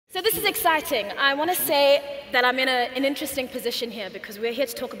So this is exciting. I want to say that I'm in an interesting position here because we're here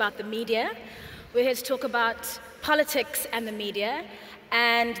to talk about the media. We're here to talk about politics and the media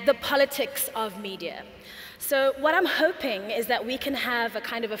and the politics of media. So what I'm hoping is that we can have a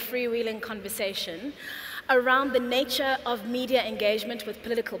kind of a freewheeling conversation around the nature of media engagement with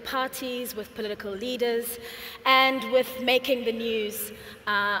political parties, with political leaders, and with making the news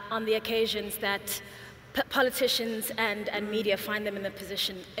on the occasions that politicians and media find them in the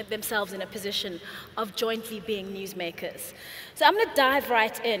position, themselves in a position of jointly being newsmakers. So I'm going to dive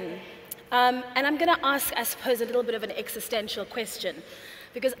right in. And I'm going to ask, I suppose, a little bit of an existential question.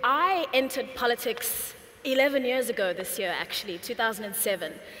 Because I entered politics 11 years ago this year, actually,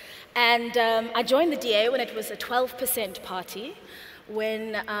 2007. And I joined the DA when it was a 12% party,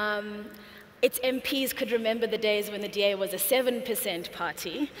 when its MPs could remember the days when the DA was a 7%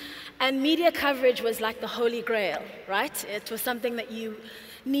 party. And media coverage was like the holy grail, right? It was something that you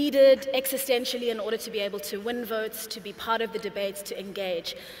needed existentially in order to be able to win votes, to be part of the debates, to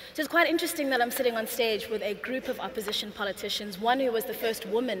engage. So it's quite interesting that I'm sitting on stage with a group of opposition politicians, one who was the first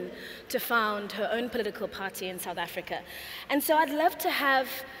woman to found her own political party in South Africa. And so I'd love to have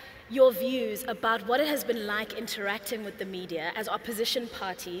your views about what it has been like interacting with the media as opposition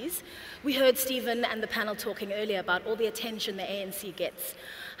parties. We heard Stephen and the panel talking earlier about all the attention the ANC gets.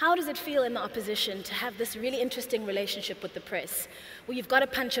 How does it feel in the opposition to have this really interesting relationship with the press, where you've got to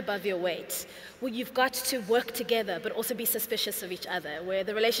punch above your weight, where you've got to work together but also be suspicious of each other, where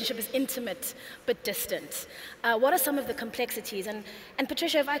the relationship is intimate but distant? What are some of the complexities? And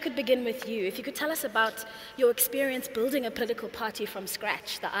Patricia, if I could begin with you, if you could tell us about your experience building a political party from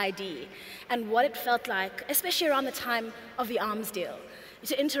scratch, the ID, and what it felt like, especially around the time of the arms deal,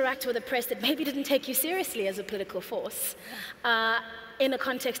 to interact with a press that maybe didn't take you seriously as a political force, in a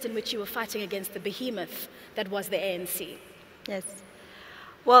context in which you were fighting against the behemoth that was the ANC. Yes.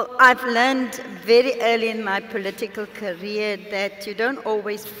 Well, I've learned very early in my political career that you don't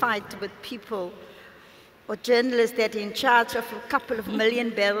always fight with people or journalists that are in charge of a couple of million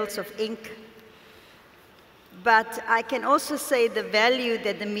barrels of ink. But I can also say the value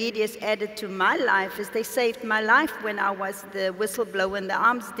that the media has added to my life is they saved my life when I was the whistleblower in the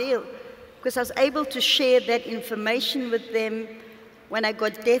arms deal, because I was able to share that information with them. When I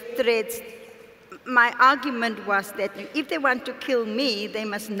got death threats, my argument was that if they want to kill me, they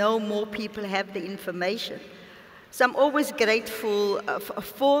must know more people have the information. So I'm always grateful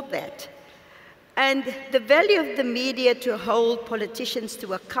for that. And the value of the media to hold politicians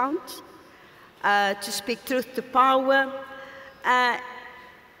to account, to speak truth to power,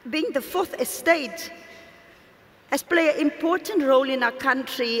 being the fourth estate, has played an important role in our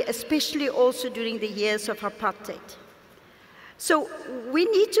country, especially also during the years of apartheid. So we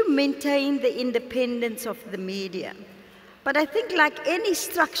need to maintain the independence of the media. But I think like any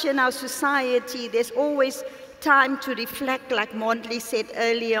structure in our society, there's always time to reflect, like Mondli said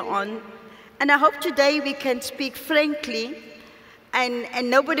earlier on. And I hope today we can speak frankly, and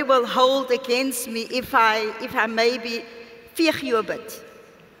nobody will hold against me if I maybe fear you a bit,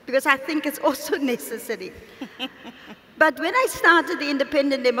 because I think it's also necessary. But when I started the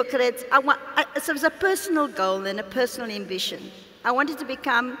Independent Democrats, it was a personal goal and a personal ambition. I wanted to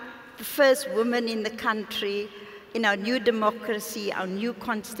become the first woman in the country, in our new democracy, our new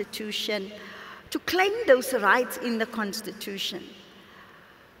constitution, to claim those rights in the constitution.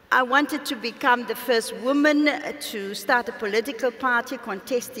 I wanted to become the first woman to start a political party,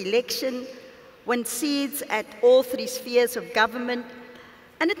 contest election, win seats at all three spheres of government.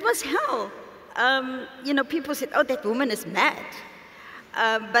 And it was hell. You know, people said, oh, that woman is mad.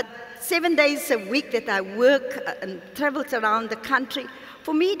 But 7 days a week that I work and traveled around the country,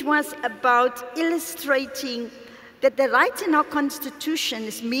 for me it was about illustrating that the rights in our constitution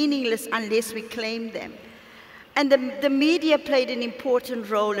is meaningless unless we claim them. And the media played an important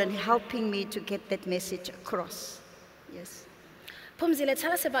role in helping me to get that message across. Yes. Phumzile,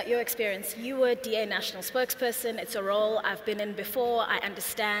 tell us about your experience. You were DA National Spokesperson. It's a role I've been in before. I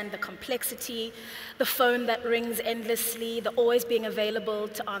understand the complexity, the phone that rings endlessly, the always being available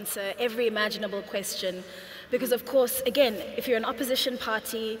to answer every imaginable question. Because of course, again, if you're an opposition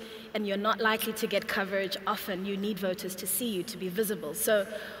party and you're not likely to get coverage, often you need voters to see you, to be visible. So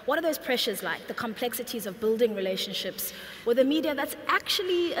what are those pressures like, the complexities of building relationships with a media that's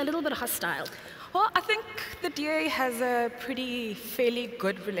actually a little bit hostile? Well, I think the DA has a fairly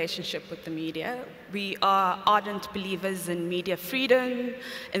good relationship with the media. We are ardent believers in media freedom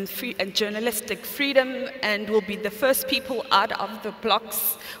and journalistic freedom, and will be the first people out of the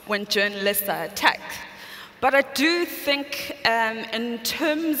blocks when journalists are attacked. But I do think in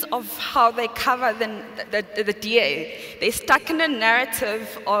terms of how they cover the DA, they're stuck in a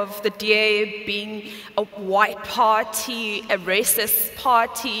narrative of the DA being a white party, a racist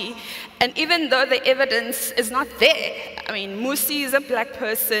party, and even though the evidence is not there, I mean, Musi is a black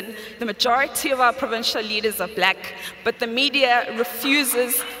person, the majority of our provincial leaders are black, but the media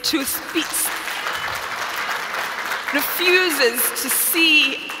refuses to speak, refuses to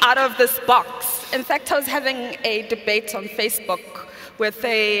see out of this box. In fact, I was having a debate on Facebook with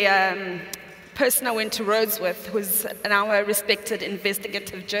a person I went to Rhodes with, who's now a respected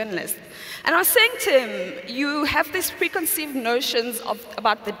investigative journalist. And I was saying to him, you have these preconceived notions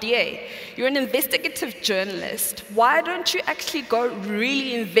about the DA. You're an investigative journalist. Why don't you actually go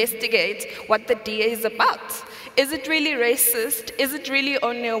really investigate what the DA is about? Is it really racist? Is it really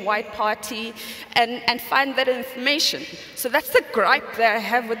only a white party? And find that information. So that's the gripe that I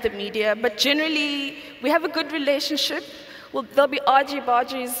have with the media. But generally, we have a good relationship. Well, there'll be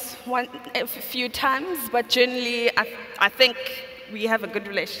argy-bargies a few times, but generally, I think we have a good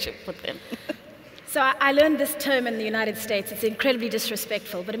relationship with them. So I learned this term in the United States. It's incredibly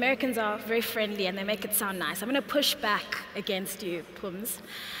disrespectful, but Americans are very friendly and they make it sound nice. I'm going to push back against you, Phums.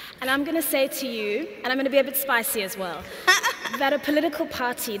 And I'm going to say to you, and I'm going to be a bit spicy as well, that a political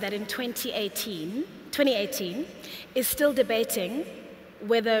party that in 2018 is still debating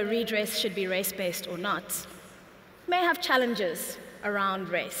whether redress should be race-based or not may have challenges around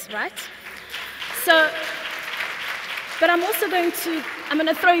race, right? So, but I'm also going to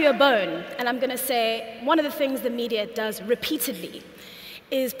throw you a bone, and I'm going to say one of the things the media does repeatedly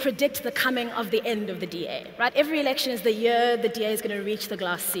is predict the coming of the end of the DA, right? Every election is the year the DA is going to reach the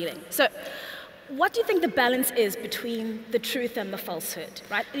glass ceiling. So what do you think the balance is between the truth and the falsehood,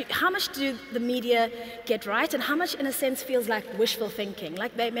 right? How much do the media get right, and how much, in a sense, feels like wishful thinking?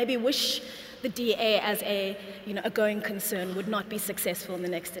 Like they maybe wish the DA as a going concern would not be successful in the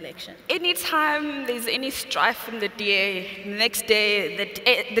next election. Anytime there's any strife in the DA, the next day,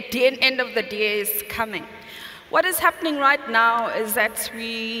 the end of the DA is coming. What is happening right now is that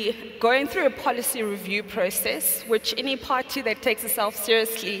we're going through a policy review process, which any party that takes itself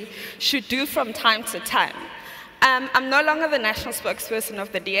seriously should do from time to time. I'm no longer the national spokesperson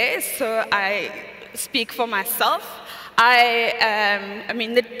of the DA, so I speak for myself. I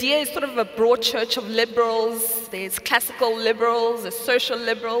mean, the DA is sort of a broad church of liberals. There's classical liberals, there's social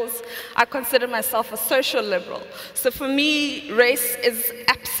liberals. I consider myself a social liberal. So for me, race is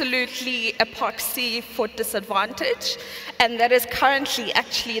absolutely a proxy for disadvantage, and that is currently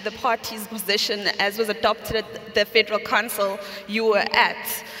actually the party's position as was adopted at the Federal Council you were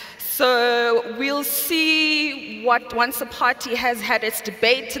at. So we'll see once the party has had its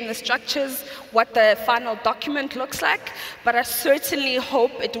debate in the structures, what the final document looks like. But I certainly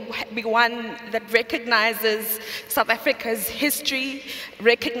hope it will be one that recognizes South Africa's history,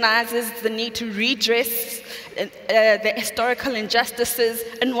 recognizes the need to redress the historical injustices,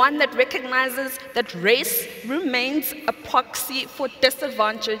 and one that recognizes that race remains a proxy for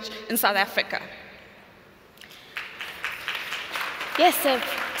disadvantage in South Africa. Yes,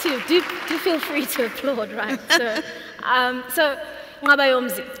 do feel free to applaud, right? So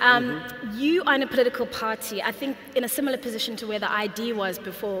Nqabayomzi, you are in a political party, I think in a similar position to where the ID was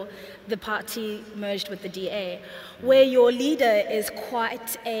before the party merged with the DA, where your leader is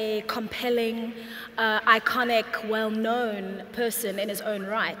quite a compelling, iconic, well-known person in his own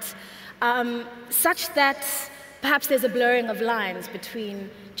right, such that perhaps there's a blurring of lines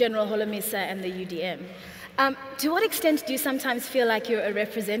between General Holomisa and the UDM. To what extent do you sometimes feel like you're a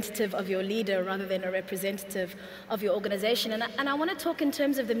representative of your leader rather than a representative of your organization? And I want to talk in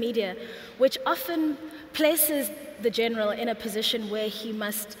terms of the media, which often places the general in a position where he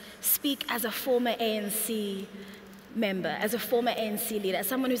must speak as a former ANC member, as a former ANC leader, as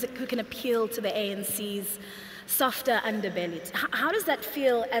someone who can appeal to the ANC's softer underbelly. How does that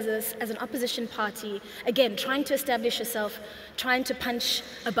feel as an opposition party, again, trying to establish yourself, trying to punch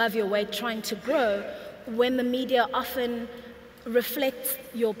above your weight, trying to grow, when the media often reflects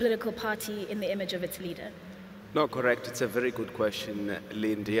your political party in the image of its leader? No, correct. It's a very good question,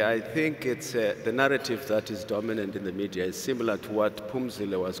 Lindy. I think it's the narrative that is dominant in the media is similar to what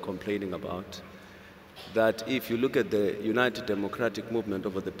Phumzile was complaining about. That if you look at the United Democratic Movement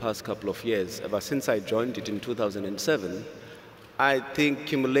over the past couple of years, ever since I joined it in 2007, I think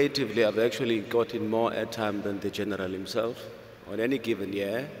cumulatively I've actually gotten more airtime than the general himself on any given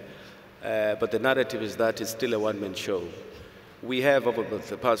year. But the narrative is that it's still a one-man show. We have, over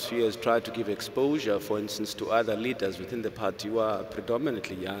the past few years, tried to give exposure, for instance, to other leaders within the party who are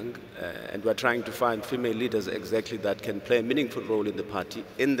predominantly young, and we're trying to find female leaders exactly that can play a meaningful role in the party,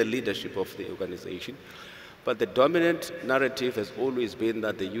 in the leadership of the organization. But the dominant narrative has always been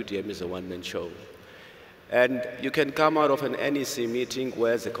that the UDM is a one-man show. And you can come out of an NEC meeting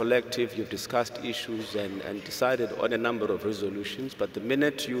where as a collective you've discussed issues and decided on a number of resolutions, but the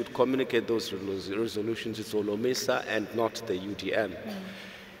minute you communicate those resolutions, it's Olomisa and not the UDM.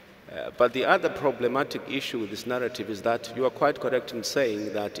 But the other problematic issue with this narrative is that you are quite correct in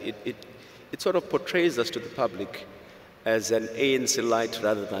saying that it sort of portrays us to the public as an ANC light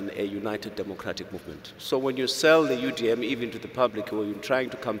rather than a united democratic movement. So when you sell the UDM even to the public or you're trying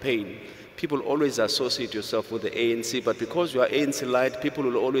to campaign, people always associate yourself with the ANC, but because you are ANC light, people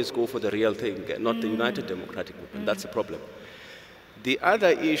will always go for the real thing, not the united democratic movement. That's a problem. The other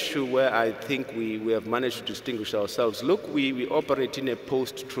issue where I think we have managed to distinguish ourselves, look, we operate in a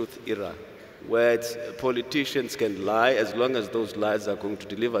post-truth era where politicians can lie as long as those lies are going to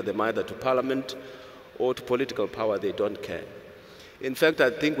deliver them either to parliament or to political power, they don't care. In fact, I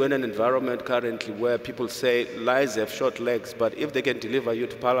think we're in an environment currently where people say lies have short legs, but if they can deliver you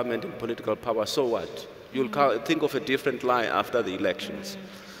to parliament and political power, so what? You'll think of a different lie after the elections.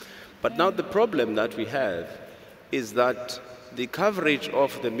 But now the problem that we have is that the coverage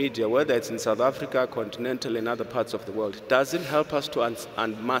of the media, whether it's in South Africa, continental, and other parts of the world, doesn't help us to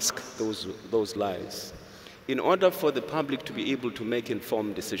unmask those lies in order for the public to be able to make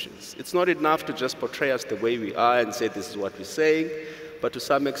informed decisions. It's not enough to just portray us the way we are and say this is what we're saying, but to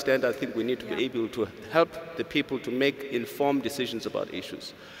some extent I think we need to be able to help the people to make informed decisions about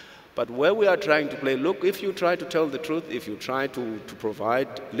issues. But where we are trying to play, look, if you try to tell the truth, if you try to provide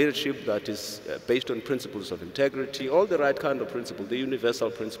leadership that is based on principles of integrity, all the right kind of principles, the universal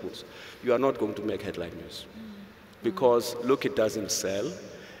principles, you are not going to make headline news. Because, look, it doesn't sell.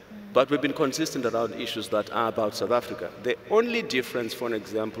 But we've been consistent around issues that are about South Africa. The only difference, for an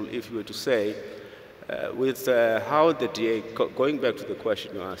example, if you were to say, with how the DA, going back to the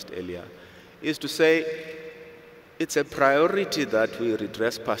question you asked earlier, is to say it's a priority that we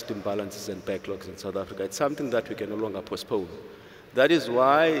redress past imbalances and backlogs in South Africa. It's something that we can no longer postpone. That is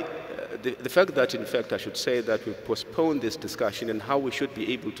why the fact that, in fact, I should say that we postpone this discussion and how we should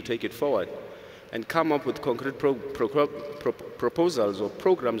be able to take it forward and come up with concrete proposals or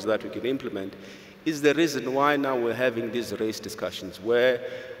programs that we can implement is the reason why now we're having these race discussions where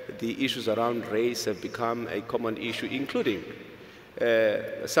the issues around race have become a common issue, including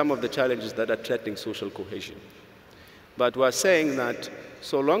some of the challenges that are threatening social cohesion. But we're saying that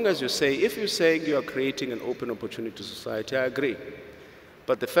so long as you say, if you're saying you are creating an open opportunity society, I agree.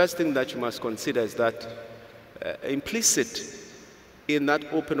 But the first thing that you must consider is that implicit in that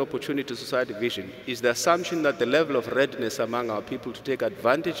open opportunity society vision is the assumption that the level of readiness among our people to take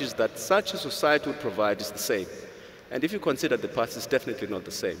advantages that such a society would provide is the same. And if you consider the past, it's definitely not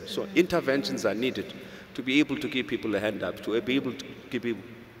the same. So interventions are needed to be able to give people a hand up, to be able to give people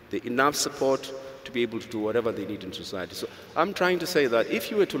the enough support to be able to do whatever they need in society. So I'm trying to say that if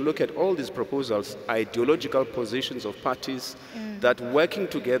you were to look at all these proposals, ideological positions of parties, that working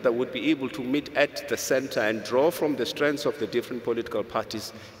together would be able to meet at the center and draw from the strengths of the different political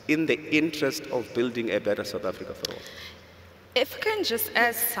parties in the interest of building a better South Africa for all. If I can just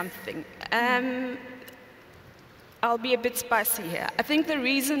add something. I'll be a bit spicy here. I think the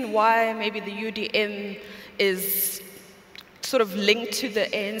reason why maybe the UDM is sort of linked to the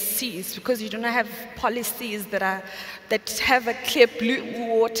ANC is because you don't have policies that have a clear blue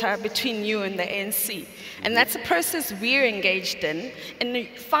water between you and the ANC. And that's a process we're engaged in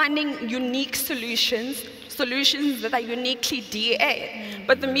finding unique solutions that are uniquely DA.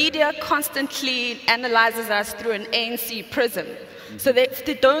 But the media constantly analyzes us through an ANC prism. So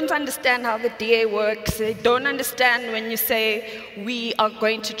they don't understand how the DA works. They don't understand when you say we are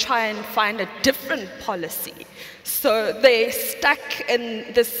going to try and find a different policy. So they're stuck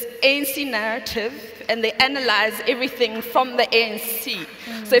in this ANC narrative and they analyze everything from the ANC.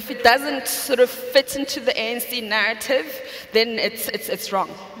 So if it doesn't sort of fit into the ANC narrative, then it's wrong.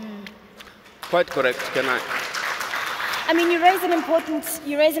 Quite correct. Can I? I mean, you raise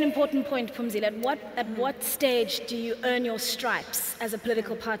an important point, Phumzile. At what stage do you earn your stripes as a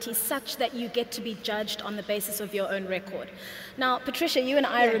political party such that you get to be judged on the basis of your own record? Now, Patricia, you and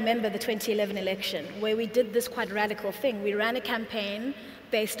I remember the 2011 election where we did this quite radical thing. We ran a campaign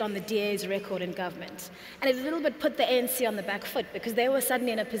based on the DA's record in government. And it a little bit put the ANC on the back foot because they were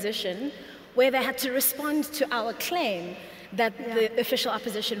suddenly in a position where they had to respond to our claim that the official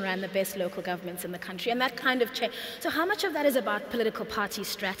opposition ran the best local governments in the country, and that kind of change. So how much of that is about political party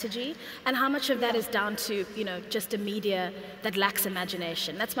strategy, and how much of that is down to, just a media that lacks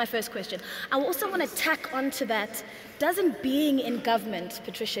imagination? That's my first question. I also want to tack onto that, doesn't being in government,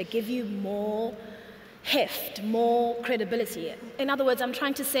 Patricia, give you more heft, more credibility. In other words, I'm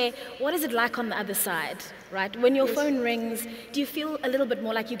trying to say, what is it like on the other side, right? When your phone rings, do you feel a little bit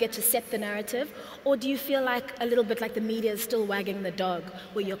more like you get to set the narrative, or do you feel like a little bit like the media is still wagging the dog,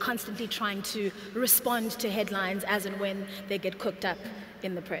 where you're constantly trying to respond to headlines as and when they get cooked up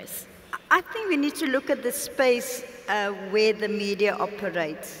in the press? I think we need to look at the space where the media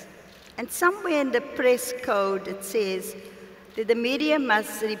operates. And somewhere in the press code it says that the media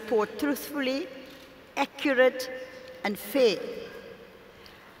must report truthfully, accurate, and fair.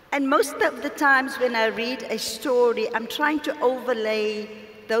 And most of the times when I read a story, I'm trying to overlay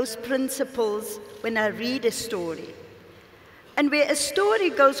those principles when I read a story. And where a story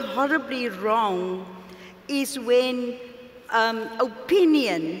goes horribly wrong is when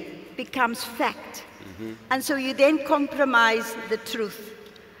opinion becomes fact. Mm-hmm. And so you then compromise the truth.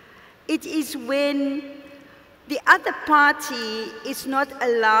 It is when the other party is not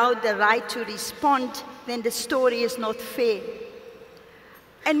allowed the right to respond, then the story is not fair.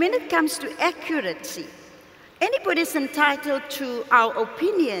 And when it comes to accuracy, anybody is entitled to our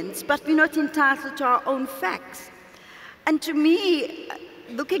opinions, but we're not entitled to our own facts. And to me,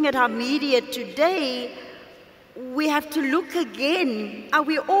 looking at our media today, we have to look again, are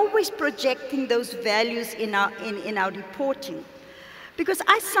we always projecting those values in our reporting? Because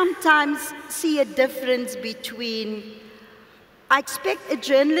I sometimes see a difference between, I expect a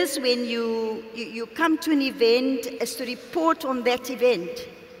journalist when you come to an event is to report on that event.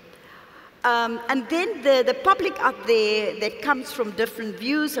 And then the public out there that comes from different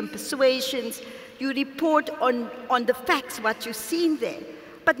views and persuasions, you report on the facts, what you've seen there.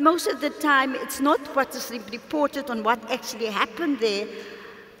 But most of the time, it's not what is reported on what actually happened there.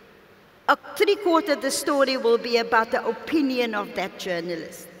 Three-quarters of the story will be about the opinion of that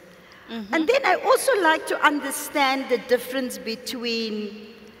journalist. Mm-hmm. And then I also like to understand the difference between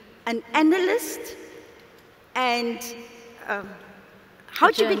an analyst and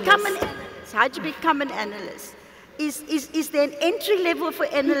how do you become an analyst? How do you become an analyst? Is there an entry level for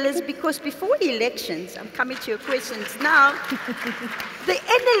analysts? Because before the elections, I'm coming to your questions now, the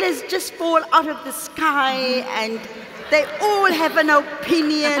analysts just fall out of the sky and they all have an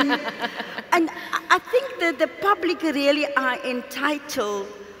opinion. And I think that the public really are entitled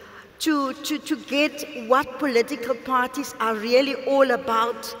to get what political parties are really all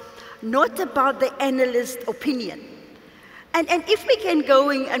about, not about the analyst's opinion. And if we can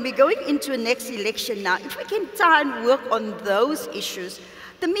and we're going into a next election now, if we can try and work on those issues,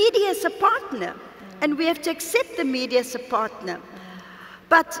 the media is a partner, and we have to accept the media as a partner.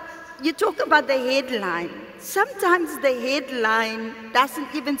 But you talk about the headline. Sometimes the headline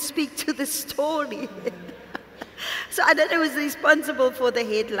doesn't even speak to the story. So I don't know who's responsible for the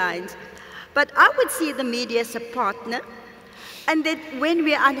headlines. But I would see the media as a partner, and that when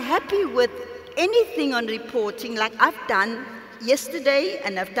we're unhappy with anything on reporting, like I've done yesterday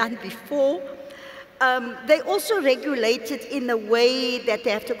and I've done before, they also regulate it in a way that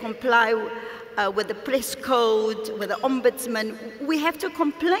they have to comply with the press code, with the ombudsman. We have to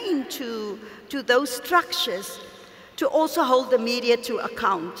complain to those structures to also hold the media to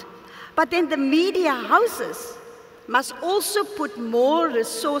account. But then the media houses must also put more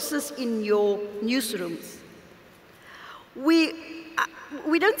resources in your newsrooms.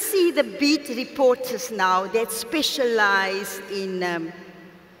 We don't see the beat reporters now that specialize in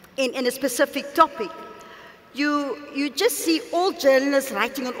a specific topic. You just see all journalists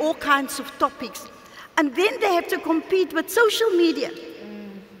writing on all kinds of topics, and then they have to compete with social media.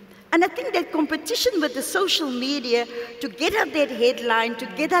 And I think that competition with the social media to get out that headline, to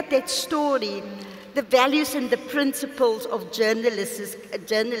get out that story, the values and the principles of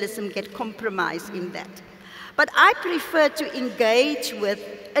journalism get compromised in that. But I prefer to engage with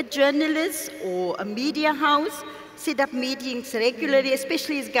a journalist or a media house, set up meetings regularly,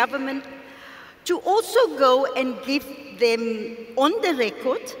 especially as government, to also go and give them on the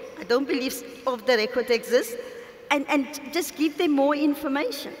record, I don't believe off the record exists, and just give them more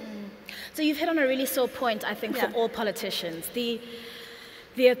information. So you've hit on a really sore point, I think, for all politicians. The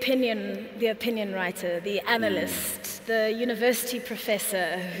opinion writer, the analyst, the university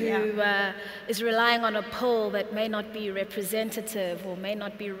professor who is relying on a poll that may not be representative or may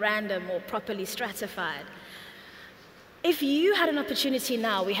not be random or properly stratified. If you had an opportunity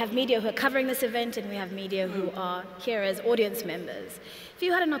now, we have media who are covering this event and we have media who are here as audience members. If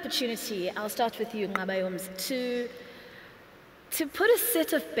you had an opportunity, I'll start with you, Nqabayomzi, to put a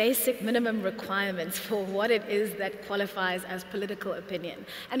set of basic minimum requirements for what it is that qualifies as political opinion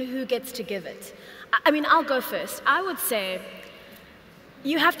and who gets to give it. I mean, I'll go first. I would say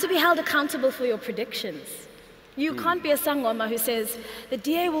you have to be held accountable for your predictions. You can't be a Sangoma who says the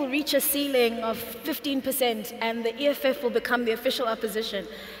DA will reach a ceiling of 15% and the EFF will become the official opposition.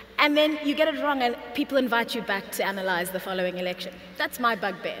 And then you get it wrong and people invite you back to analyze the following election. That's my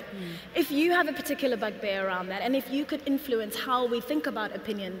bugbear. If you have a particular bugbear around that, and if you could influence how we think about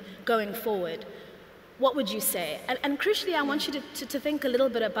opinion going forward, what would you say? And crucially, I want you to think a little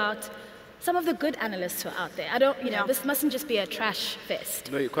bit about some of the good analysts who are out there. I don't, you know, this mustn't just be a trash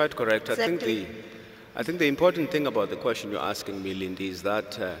fest. No, you're quite correct. Exactly. I think the important thing about the question you're asking me, Lindy, is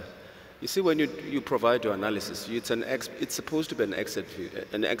that you see, when you provide your analysis, it's supposed to be an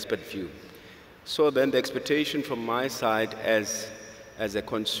expert view. So then the expectation from my side as a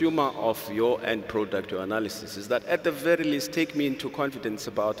consumer of your end product, your analysis, is that at the very least take me into confidence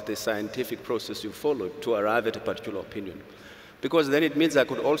about the scientific process you followed to arrive at a particular opinion. Because then it means I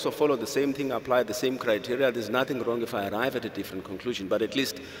could also follow the same thing, apply the same criteria. There's nothing wrong if I arrive at a different conclusion, but at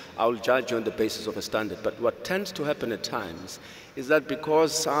least I'll judge you on the basis of a standard. But what tends to happen at times is that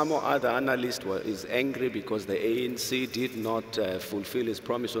because some or other analyst is angry because the ANC did not fulfill its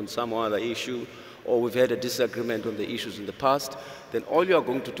promise on some or other issue, or we've had a disagreement on the issues in the past, then all you are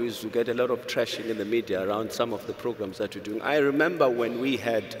going to do is to get a lot of trashing in the media around some of the programs that you're doing. I remember when we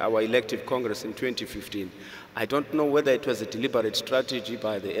had our elective Congress in 2015, I don't know whether it was a deliberate strategy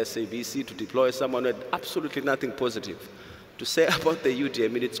by the SABC to deploy someone who had absolutely nothing positive to say about the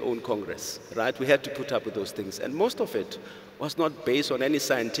UDM in its own Congress, right? We had to put up with those things. And most of it was not based on any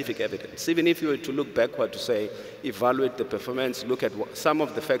scientific evidence. Even if you were to look backward to say, evaluate the performance, look at some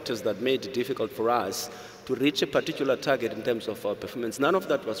of the factors that made it difficult for us to reach a particular target in terms of our performance, none of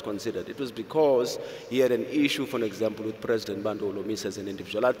that was considered. It was because he had an issue, for example, with President Bantu Olomisa as an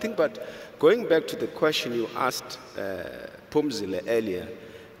individual. I think, but going back to the question you asked Phumzile earlier,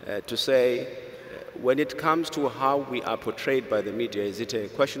 to say, when it comes to how we are portrayed by the media, is it a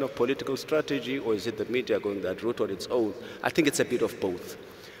question of political strategy or is it the media going that route on its own? I think it's a bit of both.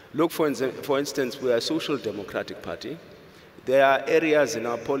 Look, for instance, we are a social democratic party. There are areas in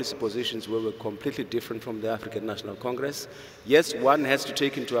our policy positions where we're completely different from the African National Congress. Yes, one has to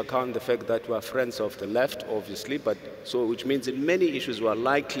take into account the fact that we are friends of the left, obviously, but so which means in many issues we are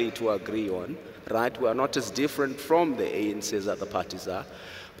likely to agree on, right? We are not as different from the ANC as other parties are.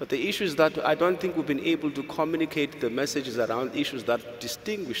 But the issue is that I don't think we've been able to communicate the messages around issues that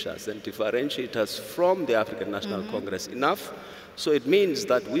distinguish us and differentiate us from the African National Congress enough. So it means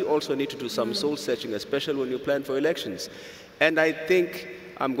that we also need to do some soul searching, especially when you plan for elections. And I think,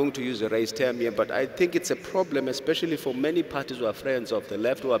 I'm going to use a race term here, but I think it's a problem, especially for many parties who are friends of the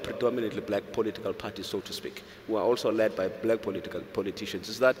left, who are predominantly black political parties, so to speak, who are also led by black politicians,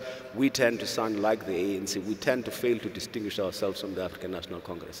 is that we tend to sound like the ANC. We tend to fail to distinguish ourselves from the African National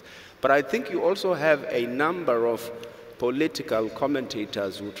Congress. But I think you also have a number of political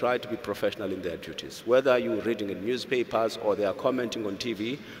commentators who try to be professional in their duties, whether you're reading in newspapers or they are commenting on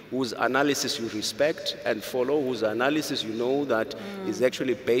TV, whose analysis you respect and follow, whose analysis you know that is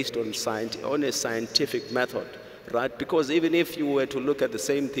actually based on a scientific method, right? Because even if you were to look at the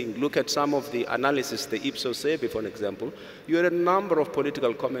same thing, look at some of the analysis, the Ipsos survey, for example, you had a number of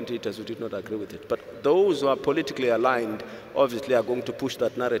political commentators who did not agree with it. But those who are politically aligned obviously are going to push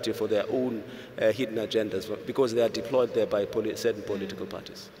that narrative for their own hidden agendas because they are deployed there by certain political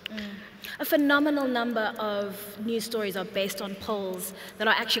parties. A phenomenal number of news stories are based on polls that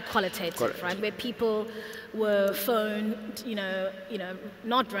are actually qualitative, Correct. right? Where people were phoned,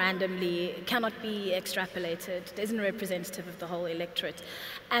 not randomly, cannot be extrapolated, isn't representative of the whole electorate.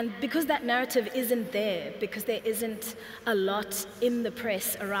 And because that narrative isn't there, because there isn't a lot in the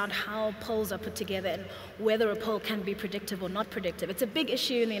press around how polls are put together and whether a poll can be predictive or not predictive. It's a big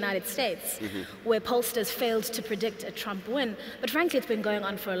issue in the United States where pollsters failed to predict a Trump win, but frankly it's been going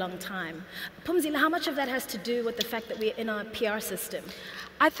on for a long time. Phumzile, how much of that has to do with the fact that we're in our PR system?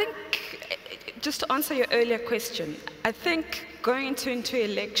 I think, just to answer your earlier question, I think going into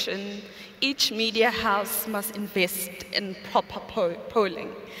election, each media house must invest in proper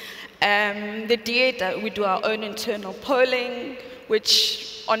polling. The DA, we do our own internal polling,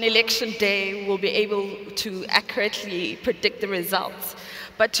 which on election day will be able to accurately predict the results.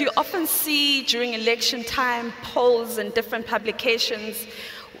 But you often see during election time polls in different publications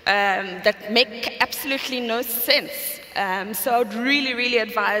that make absolutely no sense. So I would really, really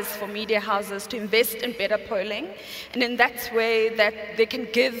advise for media houses to invest in better polling, and in that way that they can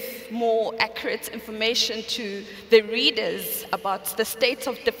give more accurate information to the readers about the states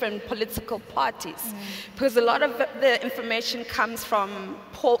of different political parties. Because a lot of the information comes from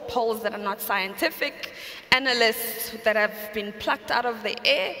polls that are not scientific, analysts that have been plucked out of the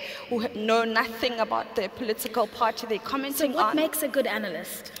air, who know nothing about the political party they're commenting on. So what makes a good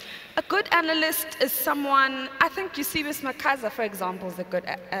analyst? A good analyst is someone, I think Eusebius Makaza, for example, is a good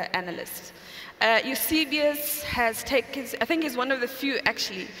analyst. Eusebius has taken, I think he's one of the few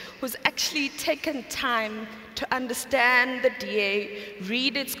actually, who's actually taken time to understand the DA,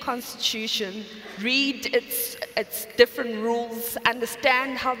 read its constitution, read its different rules,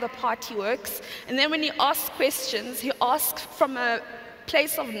 understand how the party works, and then when he asks questions, he asks from a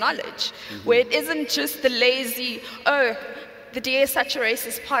place of knowledge, where it isn't just the lazy, oh, the DA is such a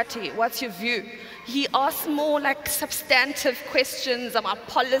racist party, what's your view? He asks more like substantive questions about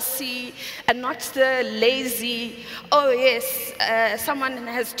policy and not the lazy, oh yes, someone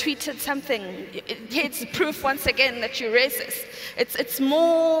has tweeted something, it's proof once again that you're racist. It's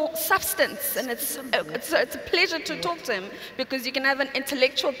more substance, and it's a pleasure to talk to him because you can have an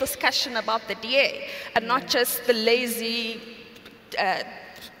intellectual discussion about the DA and not just the lazy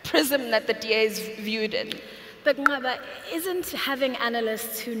prism that the DA is viewed in. But Nqaba, isn't having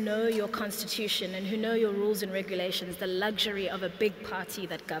analysts who know your constitution and who know your rules and regulations the luxury of a big party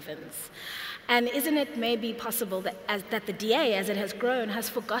that governs? And isn't it maybe possible that the DA, as it has grown, has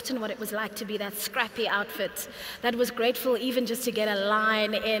forgotten what it was like to be that scrappy outfit that was grateful even just to get a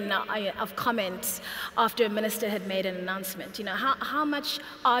line in of comments after a minister had made an announcement? You know, how much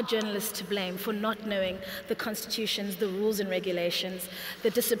are journalists to blame for not knowing the constitutions, the rules and regulations,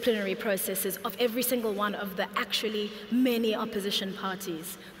 the disciplinary processes of every single one of the actually many opposition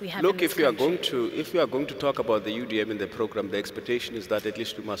parties we have in this country? Look, if we are going to talk about the UDM in the program, the expectation is that at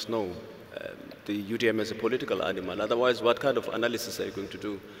least we must know the UDM as a political animal. Otherwise, what kind of analysis are you going to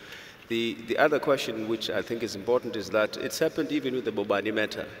do? The other question, which I think is important, is that it's happened even with the Bobani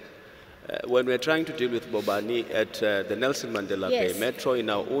matter. When we're trying to deal with Bobani at the Nelson Mandela Bay Metro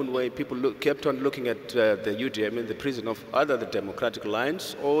in our own way, people kept on looking at the UDM in the prison of either the Democratic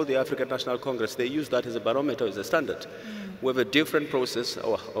Alliance or the African National Congress. They use that as a barometer, as a standard. We have a different process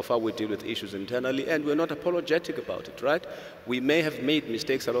of how we deal with issues internally, and we're not apologetic about it, right? We may have made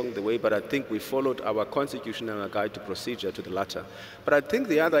mistakes along the way, but I think we followed our constitution and our guide to procedure to the latter. But I think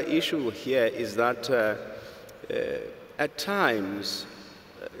the other issue here is that at times,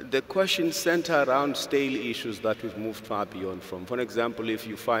 the questions center around stale issues that we've moved far beyond from. For example, if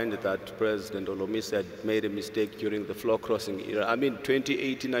you find that President Olomisa had made a mistake during the floor crossing era, I mean,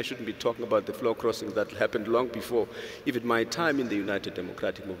 2018, I shouldn't be talking about the floor crossing that happened long before even my time in the United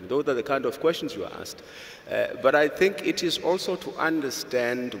Democratic Movement. Those are the kind of questions you asked. But I think it is also to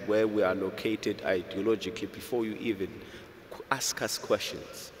understand where we are located ideologically before you even ask us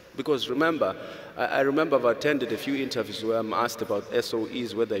questions. Because remember, I remember I've attended a few interviews where I'm asked about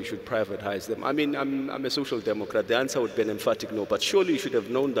SOEs, whether you should privatize them. I mean, I'm a social democrat. The answer would be an emphatic no, but surely you should have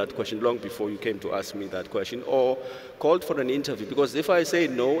known that question long before you came to ask me that question, or called for an interview. Because if I say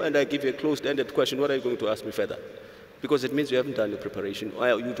no and I give you a closed-ended question, what are you going to ask me further? Because it means you haven't done your preparation,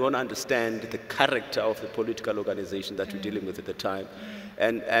 or you don't understand the character of the political organization that you're dealing with at the time.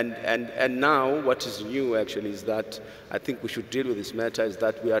 And now what is new actually is that I think we should deal with this matter is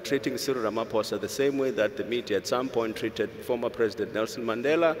that we are treating Cyril Ramaphosa the same way that the media at some point treated former President Nelson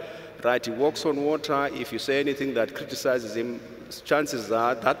Mandela. Right, he walks on water. If you say anything that criticizes him, chances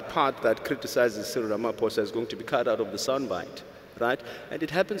are that part that criticizes Cyril Ramaphosa is going to be cut out of the soundbite. Right? And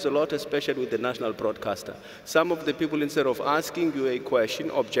it happens a lot, especially with the national broadcaster. Some of the people, instead of asking you a question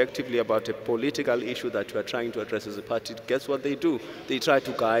objectively about a political issue that you are trying to address as a party, guess what they do? They try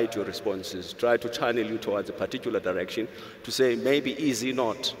to guide your responses, try to channel you towards a particular direction to say, maybe easy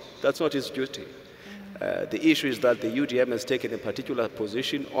not. That's not his duty. The issue is that the UDM has taken a particular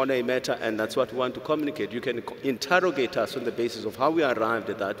position on a matter, and that's what we want to communicate. You can interrogate us on the basis of how we arrived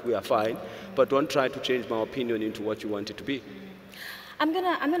at that. We are fine, but don't try to change my opinion into what you want it to be. I'm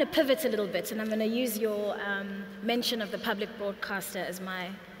gonna pivot a little bit, and I'm gonna use your mention of the public broadcaster as my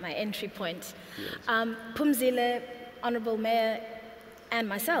entry point. Yes. Phumzile, Honourable Mayor, and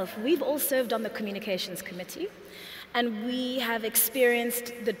myself, we've all served on the Communications Committee, and we have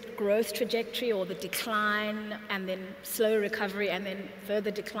experienced the growth trajectory or the decline, and then slow recovery, and then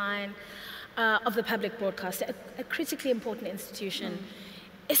further decline of the public broadcaster, a critically important institution.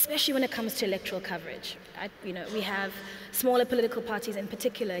 Especially when it comes to electoral coverage. You know, we have smaller political parties in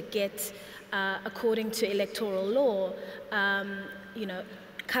particular get, according to electoral law, you know,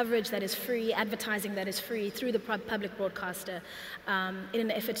 coverage that is free, advertising that is free through the public broadcaster in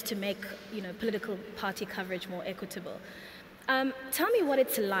an effort to make, you know, political party coverage more equitable. Tell me what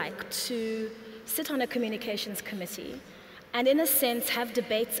it's like to sit on a communications committee and in a sense have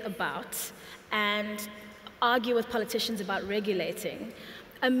debates about and argue with politicians about regulating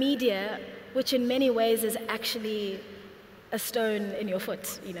a media which in many ways is actually a stone in your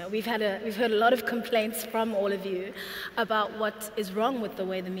foot. You know, we've heard a lot of complaints from all of you about what is wrong with the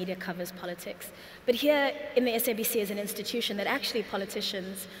way the media covers politics. But here in the SABC as an institution, that actually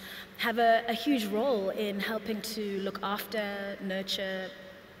politicians have a huge role in helping to look after, nurture,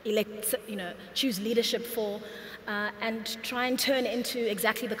 elect, you know, choose leadership for, and try and turn into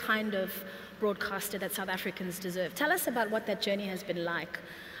exactly the kind of broadcaster that South Africans deserve. Tell us about what that journey has been like.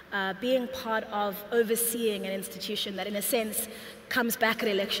 Being part of overseeing an institution that, in a sense, comes back at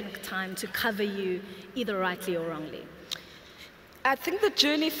election time to cover you either rightly or wrongly. I think the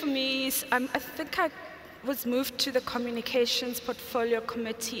journey for me is, I think I was moved to the Communications Portfolio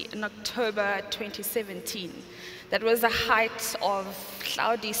Committee in October 2017. That was the height of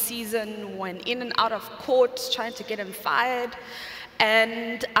cloudy season, went in and out of court, trying to get him fired.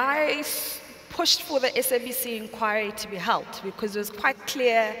 And I pushed for the SABC inquiry to be held because it was quite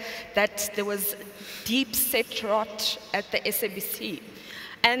clear that there was deep set rot at the SABC.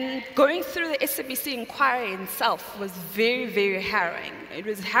 And going through the SABC inquiry itself was very, very harrowing. It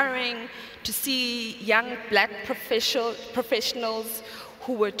was harrowing to see young black professionals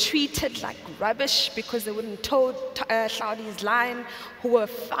who were treated like rubbish because they wouldn't toe Hlaudi's line, who were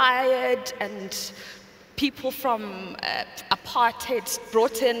fired, and people from apartheid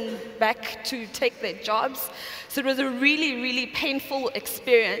brought in back to take their jobs. So it was a really, really painful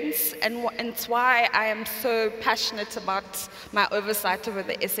experience, and it's why I am so passionate about my oversight over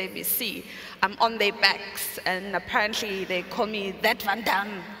the SABC. I'm on their backs, and apparently they call me that Van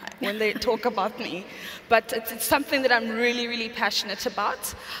Damme when they talk about me. But it's something that I'm really, really passionate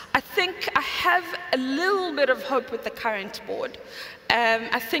about. I think I have a little bit of hope with the current board.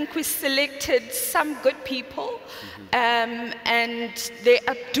 I think we selected some good people, and they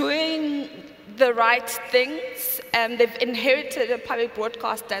are doing the right things. They've inherited a public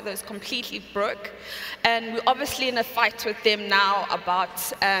broadcaster that is completely broke, and we're obviously in a fight with them now about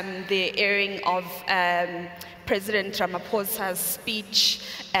the airing of President Ramaphosa's speech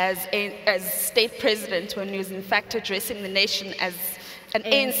as state president, when he was in fact addressing the nation as an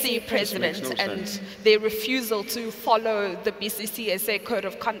ANC president, and their refusal to follow the BCCSA Code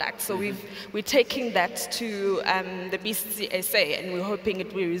of Conduct. So we're taking that to the BCCSA, and we're hoping it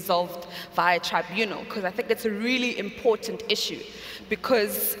will be resolved via tribunal, because I think it's a really important issue,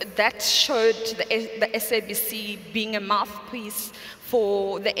 because that showed the SABC being a mouthpiece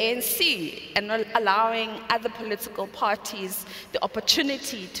for the ANC and allowing other political parties the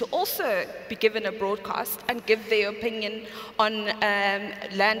opportunity to also be given a broadcast and give their opinion on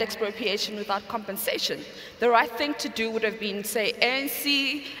land expropriation without compensation. The right thing to do would have been, say,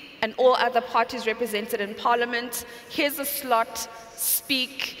 ANC and all other parties represented in Parliament, here's a slot,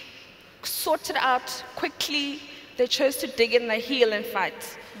 speak, sort it out quickly. They chose to dig in their heel and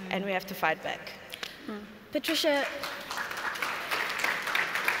fight, and we have to fight back. Patricia,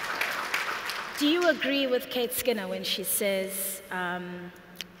 do you agree with Kate Skinner when she says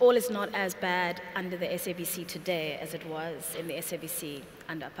all is not as bad under the SABC today as it was in the SABC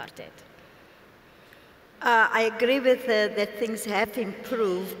under apartheid? I agree with her that things have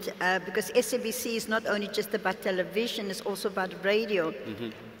improved because SABC is not only just about television, it's also about radio.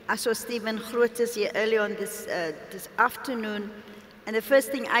 I saw Stephen Grootes here earlier on this afternoon, and the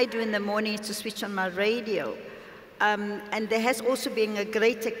first thing I do in the morning is to switch on my radio. And there has also been a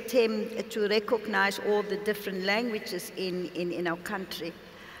great attempt to recognize all the different languages in our country.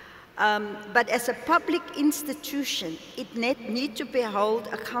 But as a public institution, it needs to be held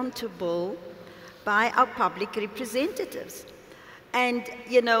accountable by our public representatives. And,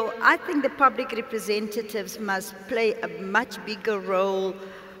 you know, I think the public representatives must play a much bigger role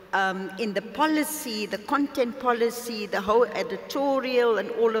in the policy, the content policy, the whole editorial and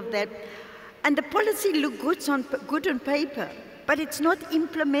all of that. And the policy looks good on paper, but it's not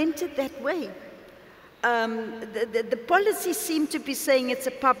implemented that way. The policy seems to be saying it's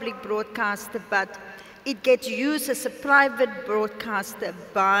a public broadcaster, but it gets used as a private broadcaster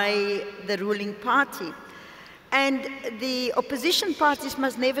by the ruling party. And the opposition parties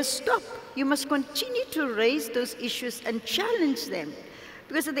must never stop. You must continue to raise those issues and challenge them.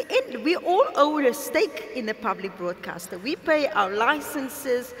 Because at the end, we all owe a stake in the public broadcaster. We pay our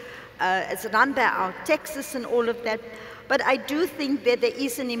licenses, it's run by our taxes and all of that. But I do think that there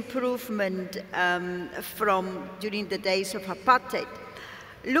is an improvement from during the days of apartheid.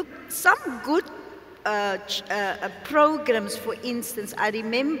 Look, some good programs, for instance, I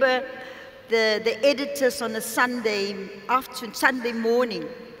remember the editors on a Sunday morning,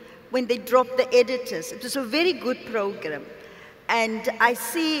 when they dropped the editors. It was a very good program. And I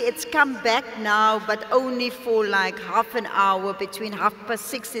see it's come back now, but only for like half an hour between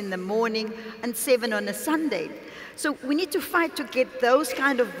 6:30 in the morning and 7 on a Sunday. So we need to fight to get those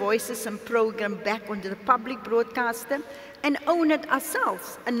kind of voices and program back onto the public broadcaster and own it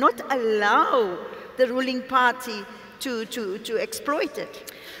ourselves and not allow the ruling party to exploit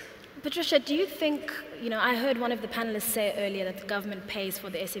it. Patricia, do you think, I heard one of the panelists say earlier that the government pays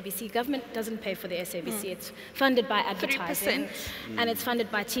for the SABC. Government doesn't pay for the SABC. It's funded by advertising. 3%. And it's funded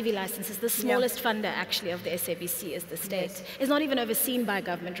by TV licenses. The smallest funder, actually, of the SABC is the state. Yes. It's not even overseen by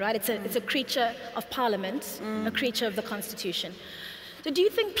government, right? It's a creature of parliament, a creature of the constitution. So do you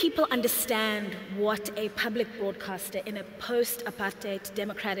think people understand what a public broadcaster in a post-apartheid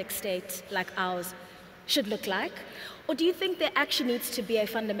democratic state like ours should look like? Or do you think there actually needs to be a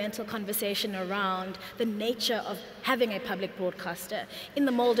fundamental conversation around the nature of having a public broadcaster in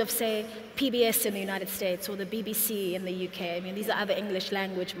the mold of, say, PBS in the United States or the BBC in the UK? I mean, these are other English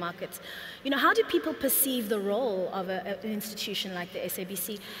language markets. How do people perceive the role of an institution like the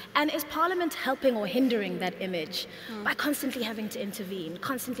SABC? And is Parliament helping or hindering that image by constantly having to intervene,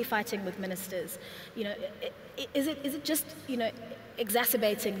 constantly fighting with ministers? Is it just,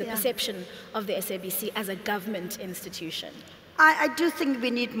 exacerbating the perception of the SABC as a government institution? I do think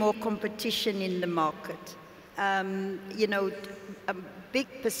we need more competition in the market. A big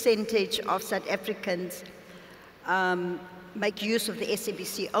percentage of South Africans make use of the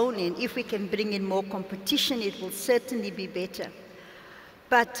SABC only, and if we can bring in more competition, it will certainly be better.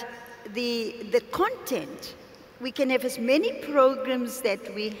 But the content, we can have as many programs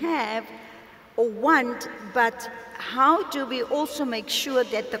that we have or want, but how do we also make sure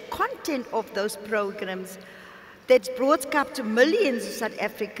that the content of those programs that's broadcast to millions of South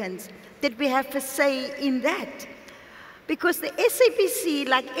Africans, that we have a say in that? Because the SABC,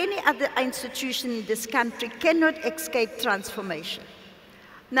 like any other institution in this country, cannot escape transformation.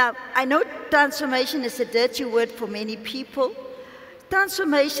 Now, I know transformation is a dirty word for many people.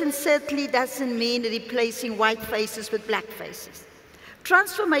 Transformation certainly doesn't mean replacing white faces with black faces.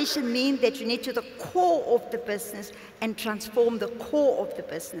 Transformation means that you need to the core of the business and transform the core of the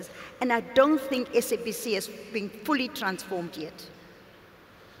business. And I don't think SABC has been fully transformed yet.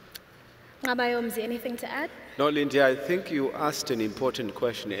 Nqabayomzi, anything to add? No, Lindy, I think you asked an important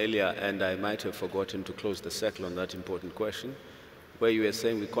question earlier, and I might have forgotten to close the circle on that important question, where you were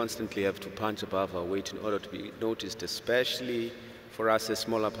saying we constantly have to punch above our weight in order to be noticed, especially for us as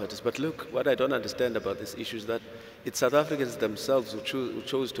smaller parties. But look, what I don't understand about this issue is that it's South Africans themselves who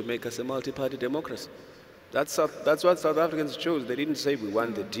chose to make us a multi-party democracy. That's what South Africans chose. They didn't say we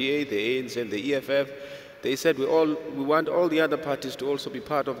want the DA, the ANC, and the EFF. They said we want all the other parties to also be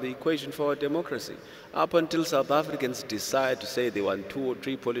part of the equation for our democracy. Up until South Africans decide to say they want 2 or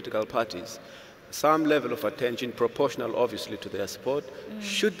 3 political parties, some level of attention, proportional obviously to their support,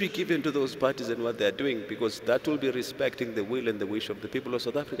 should be given to those parties and what they're doing, because that will be respecting the will and the wish of the people of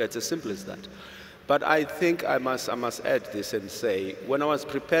South Africa. It's as simple as that. But I think I must add this and say, when I was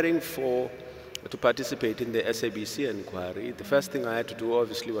preparing to participate in the SABC inquiry, the first thing I had to do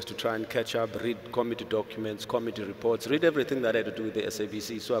obviously was to try and catch up, read committee documents, committee reports, read everything that I had to do with the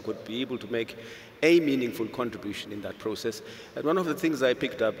SABC so I could be able to make a meaningful contribution in that process. And one of the things I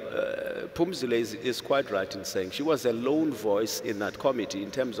picked up, Phumzile is quite right in saying she was a lone voice in that committee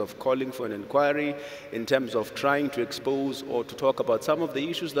in terms of calling for an inquiry, in terms of trying to expose or to talk about some of the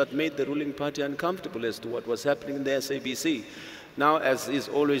issues that made the ruling party uncomfortable as to what was happening in the SABC. Now, as is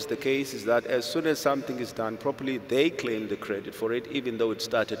always the case, is that as soon as something is done properly, they claim the credit for it, even though it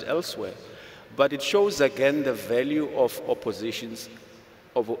started elsewhere. But it shows again the value of opposition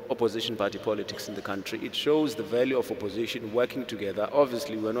party politics in the country. It shows the value of opposition working together.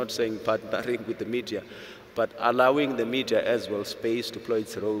 Obviously, we're not saying partnering with the media, but allowing the media as well space to play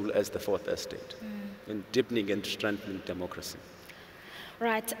its role as the fourth estate in deepening and strengthening democracy.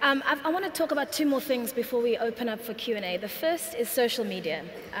 Right. I want to talk about 2 more things before we open up for Q&A. The first is social media.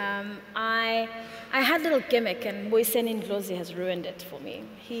 I had a little gimmick, and Boyiseni Ndlozi has ruined it for me.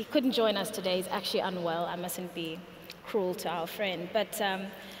 He couldn't join us today. He's actually unwell. I mustn't be cruel to our friend. But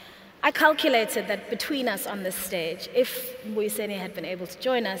I calculated that between us on this stage, if Boyiseni had been able to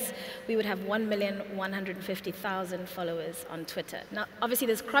join us, we would have 1,150,000 followers on Twitter. Now, obviously,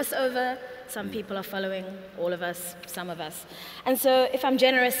 there's crossover. Some people are following all of us, some of us. And so, if I'm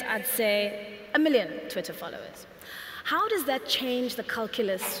generous, I'd say 1 million Twitter followers. How does that change the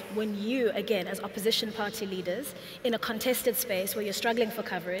calculus when you, again, as opposition party leaders, in a contested space where you're struggling for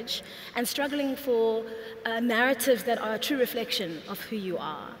coverage and struggling for narratives that are a true reflection of who you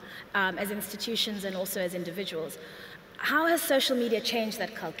are as institutions and also as individuals? How has social media changed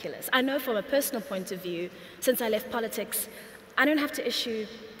that calculus? I know from a personal point of view, since I left politics, I don't have to issue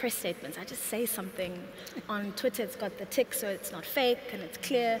press statements. I just say something on Twitter. It's got the tick, so it's not fake and it's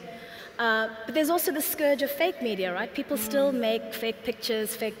clear. But there's also the scourge of fake media, right? People still make fake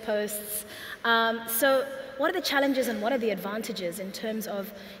pictures, fake posts. So what are the challenges and what are the advantages in terms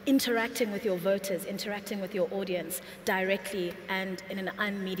of interacting with your voters, interacting with your audience directly and in an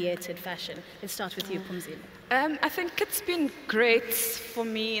unmediated fashion? Let's start with you, Phumzile. I think it's been great for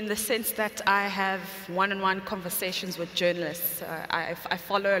me in the sense that I have one-on-one conversations with journalists. I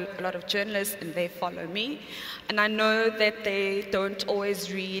follow a lot of journalists and they follow me. And I know that they don't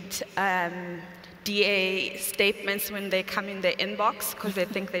always read DA statements when they come in their inbox because they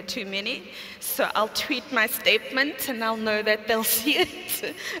think they're too many. So I'll tweet my statement and I'll know that they'll see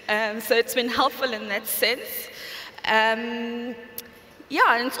it. So it's been helpful in that sense.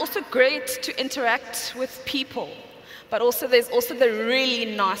 Yeah, and it's also great to interact with people. But also there's also the really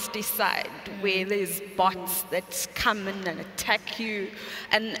nasty side where there's bots that come in and attack you.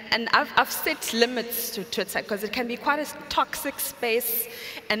 And I've set limits to Twitter because it can be quite a toxic space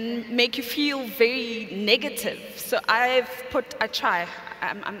and make you feel very negative. So I try.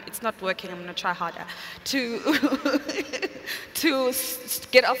 It's not working, I'm going to try harder, to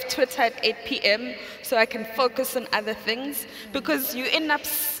get off Twitter at 8 p.m. so I can focus on other things, because you end up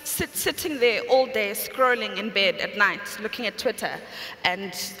sitting there all day, scrolling in bed at night, looking at Twitter,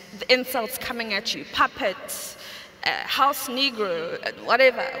 and the insults coming at you, puppets, house Negro,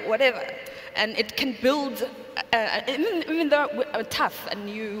 whatever. And it can build, even though we're tough, and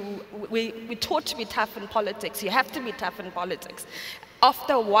we're taught to be tough in politics, you have to be tough in politics.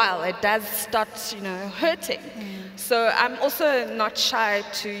 After a while, it does start, hurting. So I'm also not shy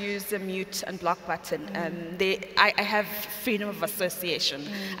to use the mute and block button. I have freedom of association,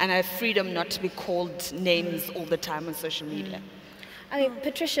 and I have freedom not to be called names all the time on social media. I mean,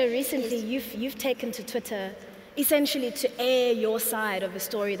 Patricia, recently you've taken to Twitter essentially to air your side of a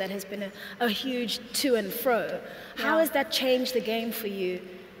story that has been a huge to and fro. How has that changed the game for you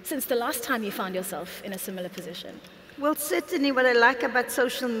since the last time you found yourself in a similar position? Well, certainly what I like about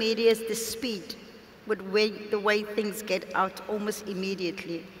social media is the speed, the way things get out almost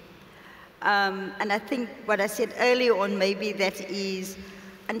immediately. And I think what I said earlier on, maybe that is,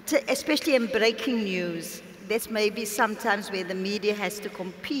 especially in breaking news, that's maybe sometimes where the media has to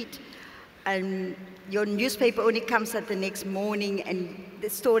compete, and your newspaper only comes out the next morning and the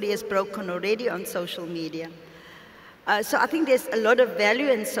story is broken already on social media. So I think there's a lot of value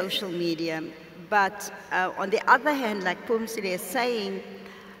in social media. But on the other hand, like Phumzile is saying,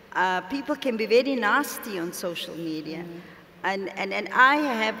 people can be very nasty on social media. And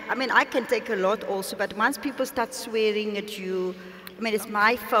I can take a lot also, but once people start swearing at you, it's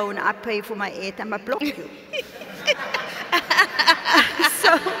my phone, I pay for my airtime, I block you.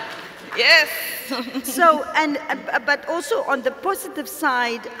 Yes. But also on the positive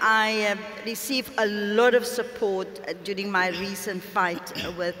side, I received a lot of support during my recent fight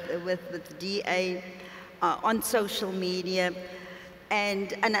with the DA on social media,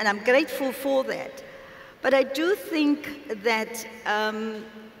 and I'm grateful for that. But I do think that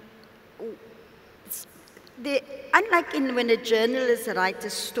unlike when a journalist writes a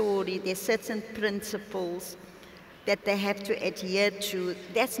story, there's certain principles that they have to adhere to.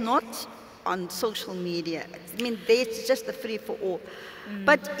 That's not on social media. It's just a free-for-all.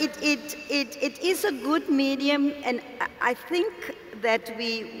 But it is a good medium, and I think that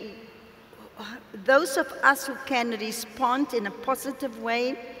those of us who can respond in a positive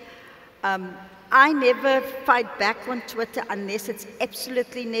way, I never fight back on Twitter unless it's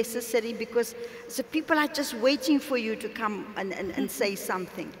absolutely necessary, because the people are just waiting for you to come and say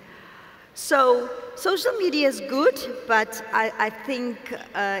something. So social media is good, but I think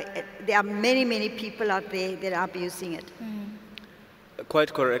there are many people out there that are abusing it.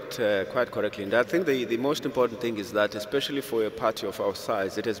 Quite correctly. And I think the most important thing is that, especially for a party of our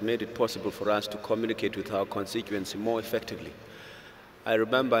size, it has made it possible for us to communicate with our constituency more effectively. I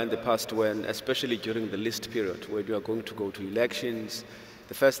remember in the past when, especially during the list period, when you are going to go to elections,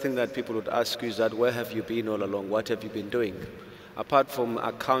 the first thing that people would ask you is that, where have you been all along? What have you been doing? Apart from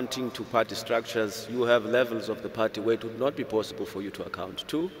accounting to party structures, you have levels of the party where it would not be possible for you to account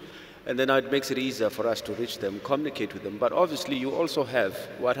to. And then it makes it easier for us to reach them, communicate with them. But obviously you also have,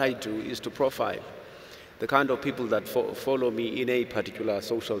 what I do is to profile the kind of people that follow me in a particular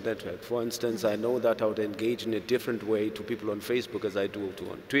social network. For instance, I know that I would engage in a different way to people on Facebook as I do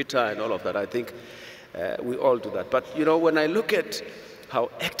on Twitter and all of that. I think we all do that. But when I look at how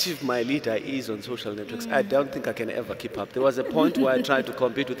active my leader is on social networks, I don't think I can ever keep up. There was a point where I tried to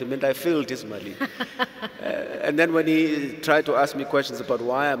compete with him and I failed dismally. And then when he tried to ask me questions about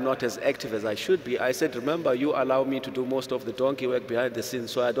why I'm not as active as I should be, I said, remember, you allow me to do most of the donkey work behind the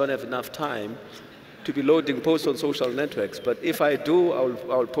scenes, so I don't have enough time to be loading posts on social networks. But if I do,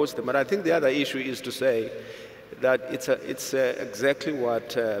 I'll post them. And I think the other issue is to say that it's exactly what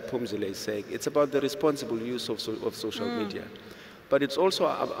Phumzile is saying. It's about the responsible use of social media. But it's also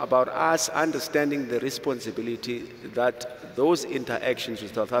about us understanding the responsibility that those interactions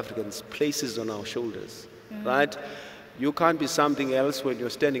with South Africans places on our shoulders, right? You can't be something else when you're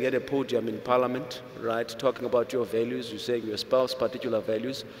standing at a podium in Parliament, right, talking about your values, you're saying you espouse particular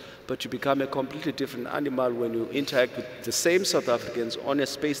values, but you become a completely different animal when you interact with the same South Africans on a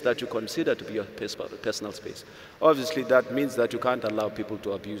space that you consider to be your personal space. Obviously, that means that you can't allow people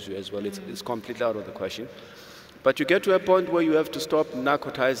to abuse you as well. It's completely out of the question. But you get to a point where you have to stop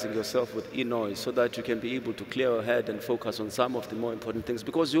narcotizing yourself with e-noise so that you can be able to clear your head and focus on some of the more important things,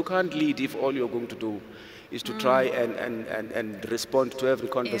 because you can't lead if all you're going to do is to try and respond to every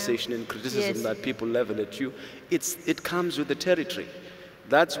conversation and criticism that people level at you. It comes with the territory.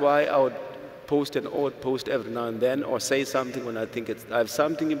 That's why I would post an odd post every now and then, or say something when I think I have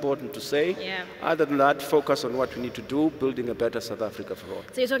something important to say. Yeah. Other than that, focus on what we need to do, building a better South Africa for all.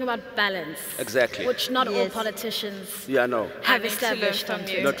 So you're talking about balance. Exactly. Which not all politicians have established on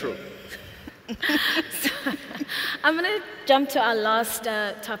you. Not true. So, I'm going to jump to our last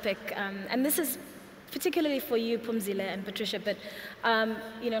topic, and this is particularly for you, Phumzile and Patricia, but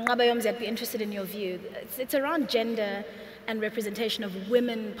Nqabayomzi, I'd be interested in your view. It's around gender and representation of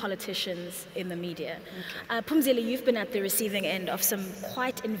women politicians in the media. Okay. Phumzile, you've been at the receiving end of some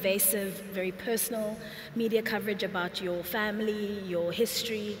quite invasive, very personal media coverage about your family, your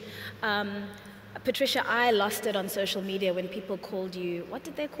history. Patricia, I lost it on social media when people called you, what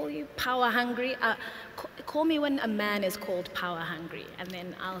did they call you? Power hungry? Call me when a man is called power hungry, and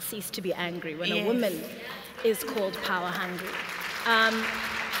then I'll cease to be angry when a woman is called power hungry.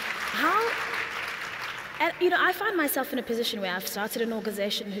 I find myself in a position where I've started an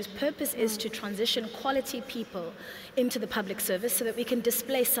organization whose purpose is to transition quality people into the public service so that we can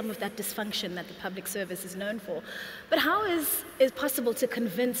displace some of that dysfunction that the public service is known for. But how is it possible to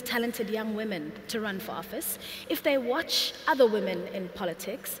convince talented young women to run for office if they watch other women in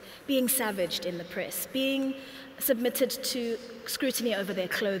politics being savaged in the press, being submitted to scrutiny over their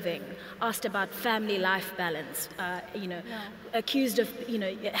clothing, asked about family-life balance, accused of,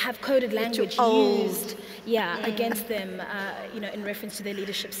 have coded language used, against them, in reference to their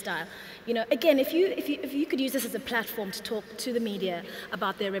leadership style. Again, if you could use this as a platform to talk to the media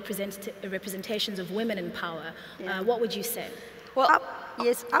about their representations of women in power, what would you say? Well,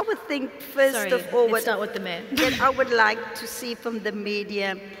 yes, I would think first of all, let's start with the mayor. What I would like to see from the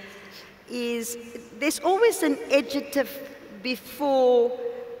media is there's always an adjective before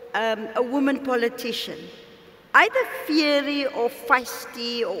a woman politician, either fiery or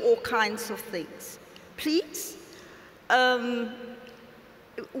feisty or all kinds of things. Please,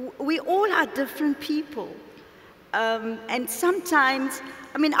 we all are different people. And sometimes,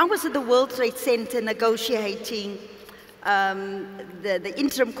 I was at the World Trade Center negotiating the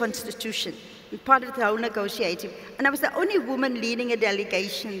interim constitution, part of the whole negotiating, and I was the only woman leading a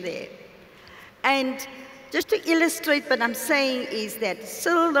delegation there. And just to illustrate what I'm saying is that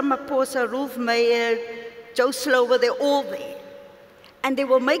Cyril Ramaphosa, Rolf Meyer, Joe Slovo, they're all there. And they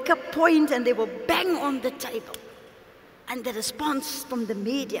will make a point and they will bang on the table. And the response from the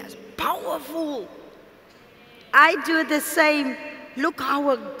media is powerful. I do the same. Look how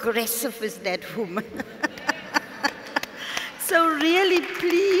aggressive is that woman. So really,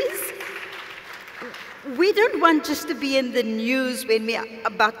 please, we don't want just to be in the news when we are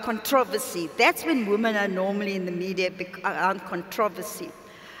about controversy. That's when women are normally in the media around controversy.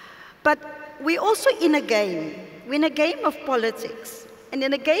 But we're also in a game. We're in a game of politics. And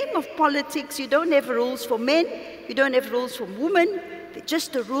in a game of politics, you don't have rules for men, you don't have rules for women, they're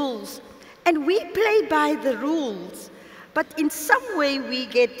just the rules. And we play by the rules. But in some way, we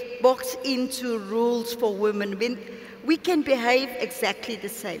get boxed into rules for women when we can behave exactly the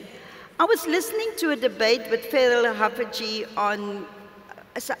same. I was listening to a debate with Farrell Haffajee on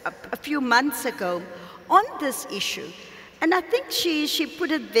a few months ago on this issue. And I think she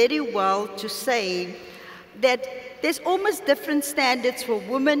put it very well to say that there's almost different standards for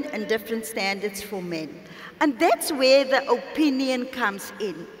women and different standards for men. And that's where the opinion comes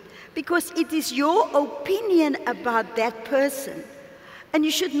in. Because it is your opinion about that person. And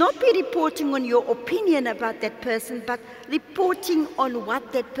you should not be reporting on your opinion about that person, but reporting on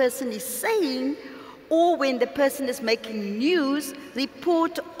what that person is saying or when the person is making news,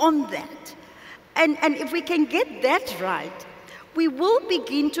 report on that. And if we can get that right, we will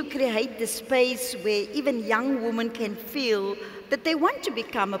begin to create the space where even young women can feel that they want to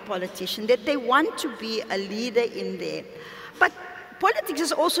become a politician, that they want to be a leader in there. But politics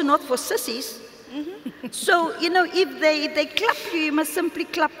is also not for sissies. So, you know, if they clap you, you must simply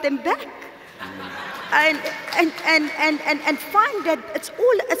clap them back. And find that it's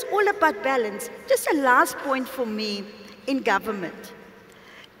all about balance. Just a last point for me in government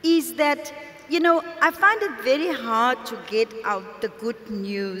is that, you know, I find it very hard to get out the good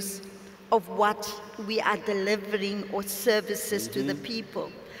news of what we are delivering or services to the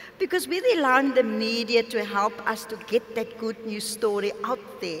people. Because we rely on the media to help us to get that good news story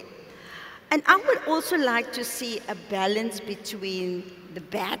out there. And I would also like to see a balance between the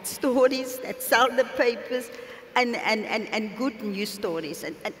bad stories that sell the papers and good news stories.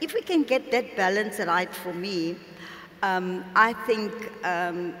 And if we can get that balance right for me, I think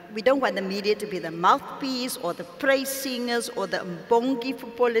we don't want the media to be the mouthpiece or the praise singers or the mbongi for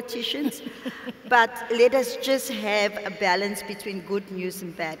politicians, but let us just have a balance between good news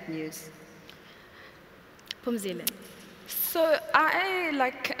and bad news. Phumzile. So I,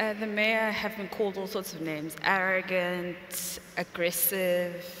 like the mayor, have been called all sorts of names: arrogant,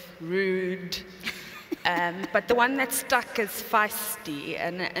 aggressive, rude. But the one that stuck is feisty,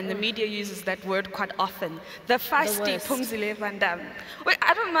 and the media uses that word quite often. The feisty Phumzile van Damme. Well,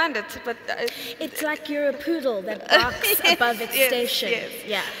 I don't mind it, but... it's like you're a poodle that barks above its station. Yes.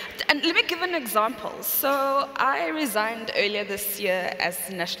 Yeah. And let me give an example. So I resigned earlier this year as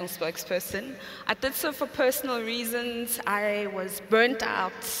national spokesperson. I did so for personal reasons. I was burnt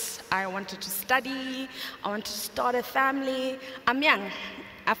out. I wanted to study. I wanted to start a family. I'm young.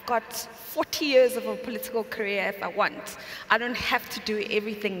 I've got 40 years of a political career if I want. I don't have to do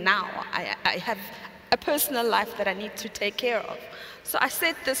everything now. I have a personal life that I need to take care of. So I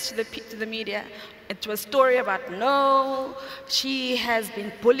said this to the media. It was a story about, no, she has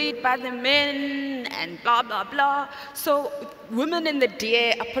been bullied by the men and blah, blah, blah. So women in the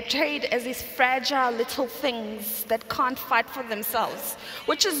DA are portrayed as these fragile little things that can't fight for themselves,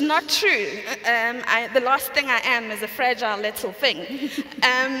 which is not true. The last thing I am is a fragile little thing.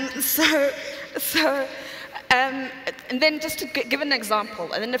 And then just to give an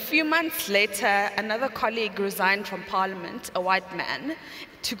example, and then a few months later, another colleague resigned from Parliament, a white man,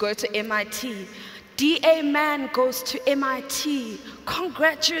 to go to MIT. DA man goes to MIT.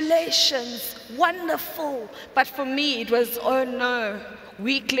 Congratulations, wonderful. But for me, it was, oh no,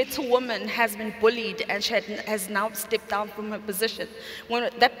 weak little woman has been bullied and she has now stepped down from her position.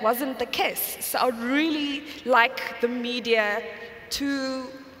 When that wasn't the case. So I would really like the media to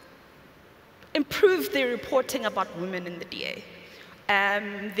improve their reporting about women in the DA.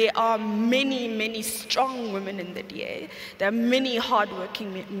 There are many, many strong women in the DA. There are many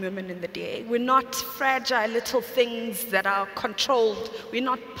hardworking women in the DA. We're not fragile little things that are controlled. We're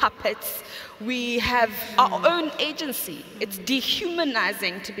not puppets. We have our own agency. It's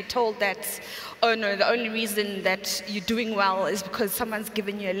dehumanizing to be told that, oh no, the only reason that you're doing well is because someone's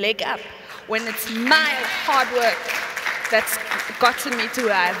given you a leg up, when it's my hard work that's gotten me to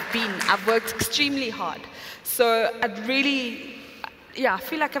where I've been. I've worked extremely hard. So I'd really, I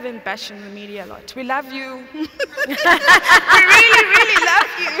feel like I've been bashing the media a lot. We love you. We really, really love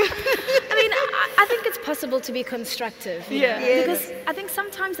you. I mean, I think it's possible to be constructive. Because I think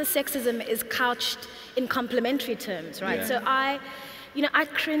sometimes the sexism is couched in complimentary terms, right? Yeah. So I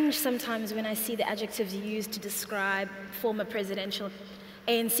cringe sometimes when I see the adjectives used to describe former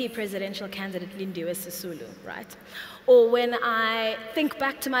ANC presidential candidate Lindiwe Mazibuko, right? Or when I think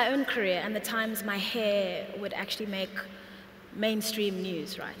back to my own career and the times my hair would actually make mainstream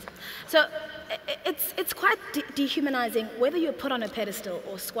news, right? So it's quite dehumanizing, whether you're put on a pedestal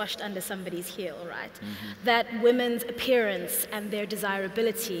or squashed under somebody's heel, right? Mm-hmm. That women's appearance and their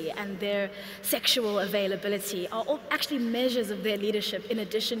desirability and their sexual availability are all actually measures of their leadership, in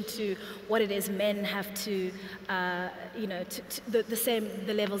addition to what it is men have to,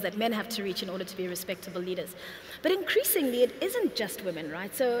 the levels that men have to reach in order to be respectable leaders. But increasingly, it isn't just women,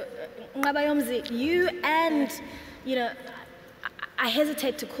 right? So, Nqabayomzi, you and, I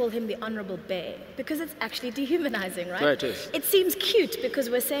hesitate to call him the Honorable Bear, because it's actually dehumanizing, right? Right, it is. It seems cute because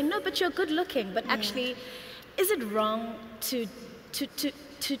we're saying, no, but you're good looking. But actually, is it wrong to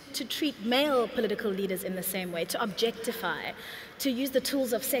treat male political leaders in the same way, to objectify, to use the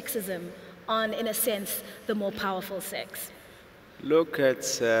tools of sexism on, in a sense, the more powerful sex? Look,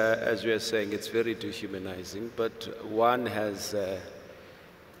 it's, as we are saying, it's very dehumanizing, but one has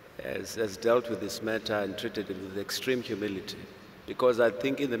dealt with this matter and treated it with extreme humility. because I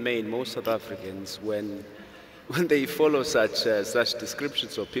think in the main, most South Africans, when they follow such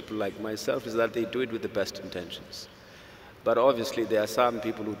descriptions of people like myself, is that they do it with the best intentions. But obviously, there are some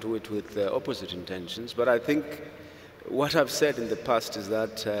people who do it with opposite intentions. But I think what I've said in the past is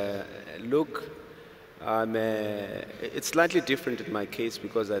that, look, it's slightly different in my case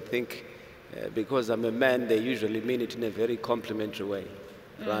because I think because I'm a man, they usually mean it in a very complimentary way,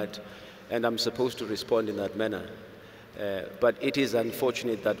 right? And I'm supposed to respond in that manner. But it is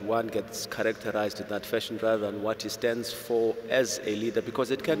unfortunate that one gets characterized in that fashion rather than what he stands for as a leader, because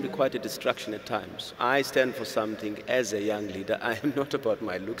it can be quite a distraction at times. I stand for something as a young leader. I am not about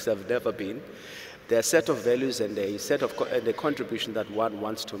my looks, I've never been. There are a set of values and a set of a contribution that one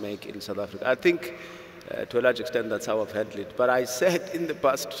wants to make in South Africa. I think to a large extent that's how I've handled it. But I said in the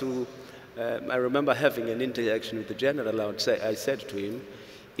past to, I remember having an interaction with the general. I said to him,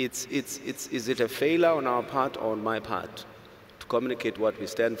 is it a failure on our part or on my part to communicate what we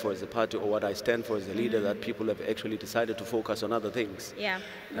stand for as a party or what I stand for as a leader, that people have actually decided to focus on other things? Yeah.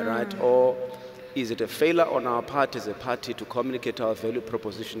 Right? Or is it a failure on our part as a party to communicate our value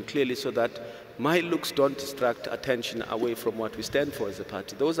proposition clearly so that my looks don't distract attention away from what we stand for as a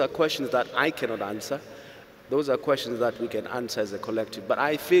party? Those are questions that I cannot answer. Those are questions that we can answer as a collective. But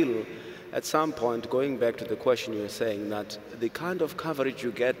I feel at some point, going back to the question you were saying, that the kind of coverage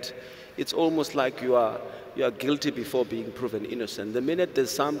you get, it's almost like you are guilty before being proven innocent. The minute there's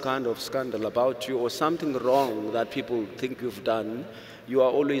some kind of scandal about you or something wrong that people think you've done, you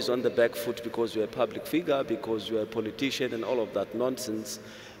are always on the back foot because you're a public figure, because you're a politician and all of that nonsense,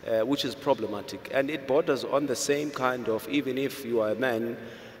 which is problematic. And it borders on the same kind of, even if you are a man,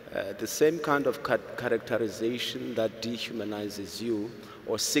 the same kind of characterization that dehumanizes you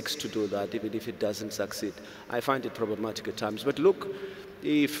or seeks to do that, even if it doesn't succeed. I find it problematic at times. But look,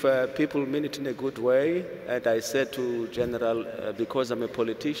 if people mean it in a good way, and I said to General, because I'm a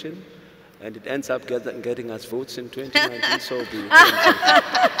politician, and it ends up getting us votes in 2019, so be it.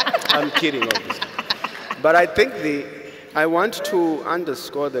 I'm kidding, obviously. But I think I want to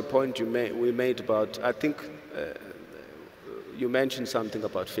underscore the point we made about, I think you mentioned something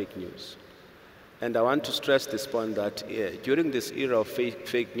about fake news. And I want to stress this point that during this era of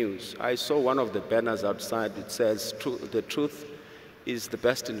fake news, I saw one of the banners outside. It says, the truth is the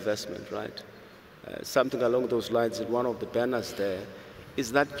best investment, right? Something along those lines in one of the banners there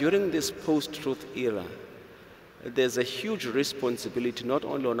is that during this post-truth era, there's a huge responsibility not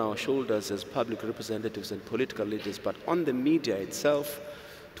only on our shoulders as public representatives and political leaders, but on the media itself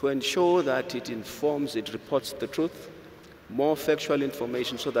to ensure that it informs, it reports the truth, more factual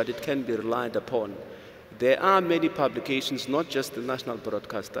information so that it can be relied upon. There are many publications, not just the national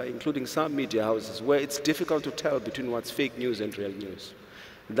broadcaster, including some media houses, where it's difficult to tell between what's fake news and real news.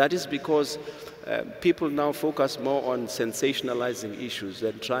 That is because people now focus more on sensationalizing issues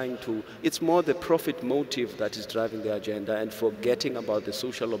and it's more the profit motive that is driving the agenda and forgetting about the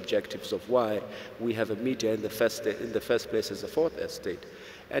social objectives of why we have a media in the first place as a fourth estate.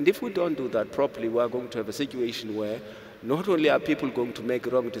 And if we don't do that properly, we are going to have a situation where not only are people going to make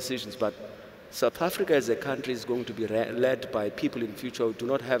wrong decisions, but South Africa as a country is going to be led by people in future who do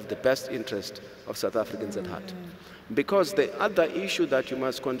not have the best interest of South Africans at heart. Because the other issue that you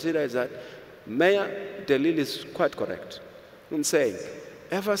must consider is that Mayor de Lille is quite correct in saying,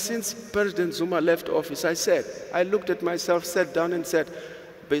 ever since President Zuma left office, I looked at myself, sat down and said,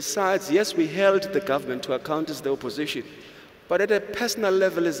 besides, yes, we held the government to account as the opposition, but at a personal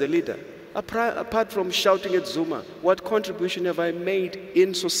level as a leader, apart from shouting at Zuma, what contribution have I made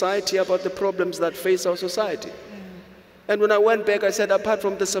in society about the problems that face our society? And when I went back, I said, apart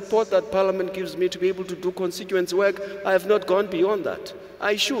from the support that Parliament gives me to be able to do constituency work, I have not gone beyond that.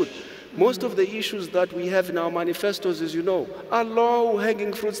 I should. Most of the issues that we have in our manifestos, as you know, are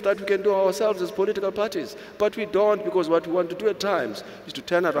low-hanging fruits that we can do ourselves as political parties. But we don't, because what we want to do at times is to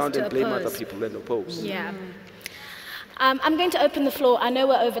turn around and blame other people and oppose. Yeah. I'm going to open the floor. I know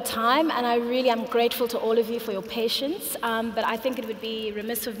we're over time, and I really am grateful to all of you for your patience, but I think it would be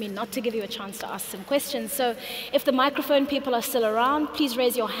remiss of me not to give you a chance to ask some questions. So if the microphone people are still around, please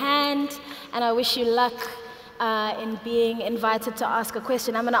raise your hand, and I wish you luck in being invited to ask a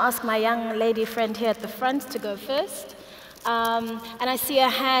question. I'm going to ask my young lady friend here at the front to go first. And I see a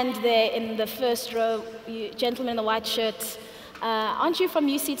hand there in the first row, gentleman in the white shirt. Aren't you from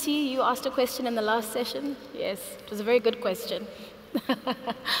UCT? You asked a question in the last session? Yes, it was a very good question.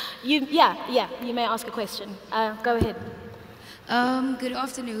 You may ask a question. Go ahead. Good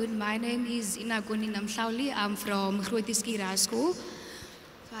afternoon. My name is Nqabayomzi. I'm from Grootieski High School.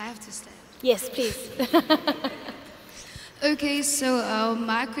 So I have to stay. Yes, please. Okay, so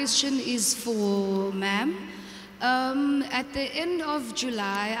my question is for ma'am. At the end of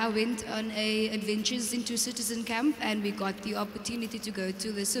July, I went on a Adventures into Citizen camp, and we got the opportunity to go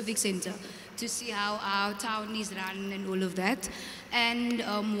to the Civic Center to see how our town is run and all of that. And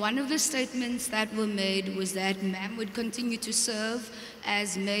one of the statements that were made was that ma'am would continue to serve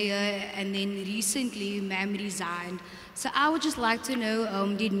as mayor, and then recently ma'am resigned. So I would just like to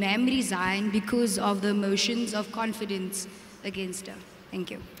know, did ma'am resign because of the motions of confidence against her?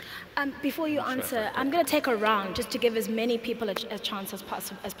 Thank you. Before you answer, I'm going to take a round just to give as many people a chance as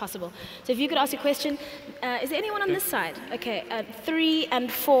possible. So if you could ask a question, is there anyone on this side? Okay, 3 and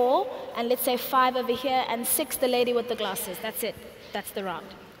 4, and let's say 5 over here, and 6, the lady with the glasses. That's it. That's the round.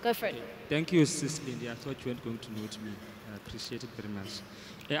 Go for it. Thank you, Sis Lindy. I thought you weren't going to note me. I appreciate it very much.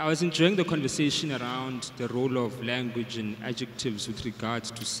 I was enjoying the conversation around the role of language and adjectives with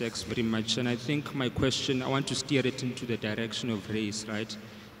regards to sex very much. And I think my question, I want to steer it into the direction of race, right?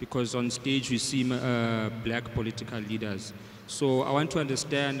 Because on stage we see black political leaders. So I want to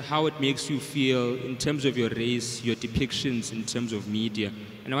understand how it makes you feel in terms of your race, your depictions in terms of media.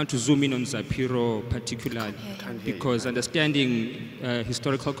 And I want to zoom in on Zapiro particularly, because understanding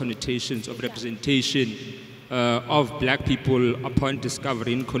historical connotations of representation of black people upon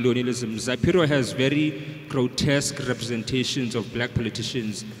discovery in colonialism. Zapiro has very grotesque representations of black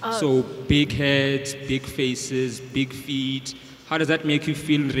politicians. So big heads, big faces, big feet. How does that make you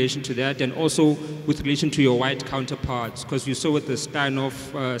feel in relation to that? And also with relation to your white counterparts? Because we saw with the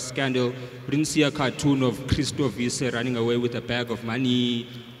Steinhoff scandal, we didn't see a cartoon of Christo Wiese running away with a bag of money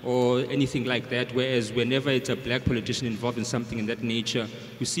or anything like that, whereas whenever it's a black politician involved in something in that nature,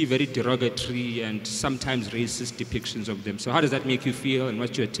 you see very derogatory and sometimes racist depictions of them. So how does that make you feel, and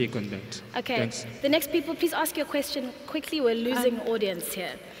what's your take on that? Okay, Thanks. The next people, please ask your question quickly. We're losing audience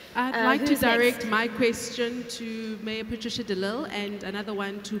here. I'd like to direct next? my question to Mayor Patricia de Lille and another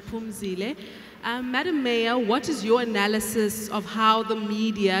one to Phumzile. Madam Mayor, what is your analysis of how the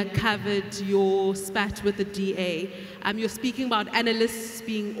media covered your spat with the DA? You're speaking about analysts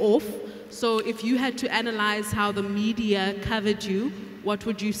being off. So if you had to analyze how the media covered you, what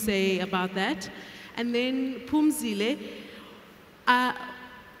would you say about that? And then Phumzile,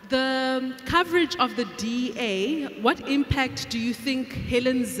 the coverage of the DA, what impact do you think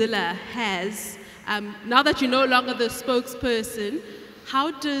Helen Zille has? Now that you're no longer the spokesperson,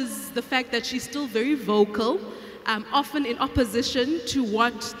 how does the fact that she's still very vocal, often in opposition to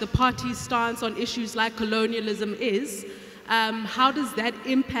what the party's stance on issues like colonialism is, how does that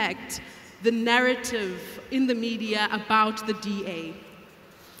impact the narrative in the media about the DA?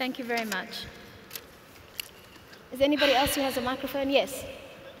 Thank you very much. Is there anybody else who has a microphone? Yes.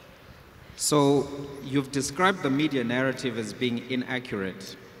 So you've described the media narrative as being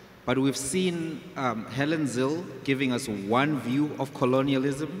inaccurate, but we've seen Helen Zille giving us one view of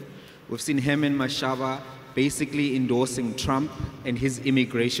colonialism. We've seen Herman Mashaba basically endorsing Trump and his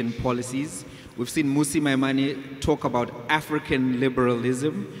immigration policies. We've seen Musi Maimane talk about African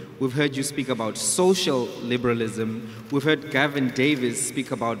liberalism. We've heard you speak about social liberalism. We've heard Gavin Davis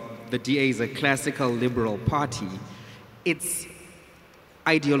speak about the DA as a classical liberal party. It's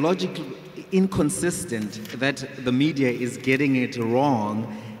ideologically inconsistent that the media is getting it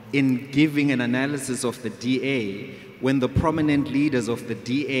wrong in giving an analysis of the DA when the prominent leaders of the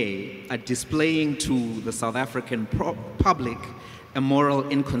DA are displaying to the South African public a moral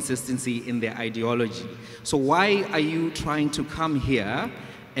inconsistency in their ideology. So why are you trying to come here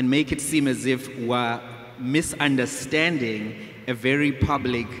and make it seem as if we're misunderstanding a very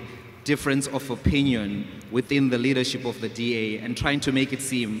public difference of opinion within the leadership of the DA and trying to make it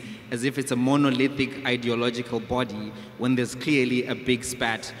seem as if it's a monolithic ideological body when there's clearly a big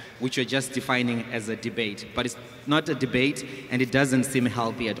spat which you're just defining as a debate. But it's not a debate and it doesn't seem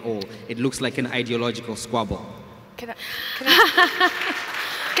healthy at all. It looks like an ideological squabble. Can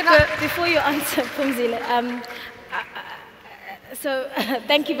I before you answer, Phumzile, so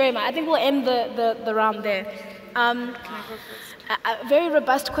thank you very much. I think we'll end the round there. A very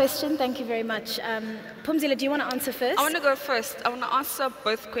robust question. Thank you very much. Phumzile, do you want to answer first? I want to go first. I want to answer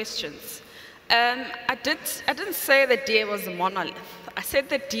both questions. I didn't say the DA was a monolith. I said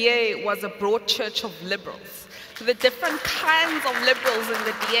the DA was a broad church of liberals. So the different kinds of liberals in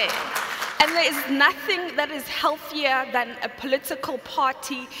the DA. And there is nothing that is healthier than a political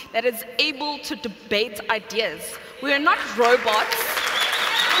party that is able to debate ideas. We are not robots.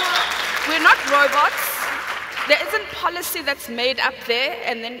 We're not robots. there isn't policy that's made up there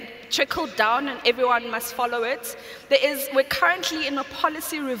and then trickled down and everyone must follow it. We're currently in a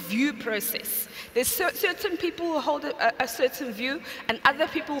policy review process. There's certain people who hold a certain view and other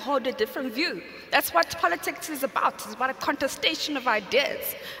people hold a different view. That's what politics is about. It's about a contestation of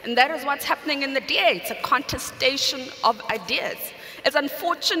ideas. And that is what's happening in the DA. It's a contestation of ideas. It's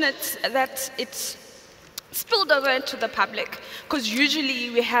unfortunate that it's spilled over into the public, because usually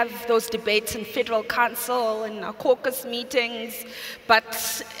we have those debates in Federal Council and our caucus meetings,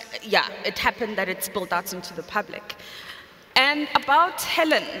 but yeah, it happened that it spilled out into the public. And about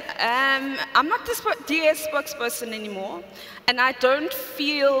Helen, I'm not the DA spokesperson anymore, and I don't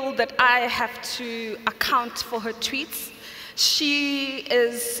feel that I have to account for her tweets. She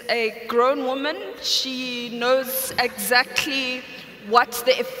is a grown woman. She knows exactly what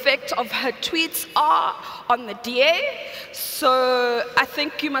the effect of her tweets are on the DA. So I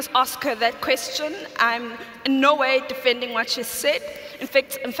think you must ask her that question. I'm in no way defending what she said. In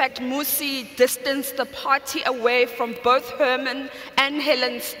fact, Musi distanced the party away from both Herman and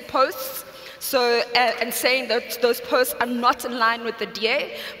Helen's posts, so, and saying that those posts are not in line with the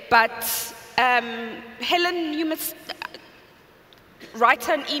DA. But Helen, you must write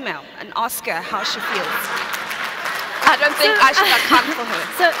her an email and ask her how she feels. I don't think I should account for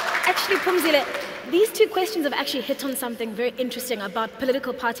her. So actually, Phumzile, these two questions have actually hit on something very interesting about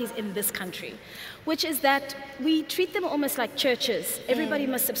political parties in this country, which is that we treat them almost like churches. Everybody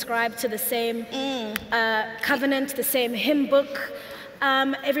must subscribe to the same covenant, the same hymn book.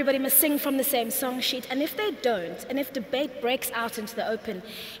 Everybody must sing from the same song sheet, and if they don't, and if debate breaks out into the open,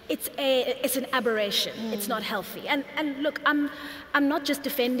 it's an aberration. It's not healthy. And look, I'm not just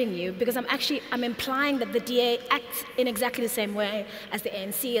defending you, because I'm implying that the DA acts in exactly the same way as the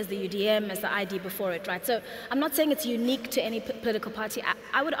ANC, as the UDM, as the ID before it, right? So I'm not saying it's unique to any political party.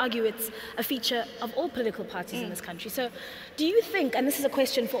 I would argue it's a feature of all political parties in this country. So do you think, and this is a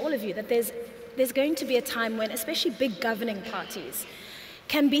question for all of you, that there's going to be a time when, especially big governing parties,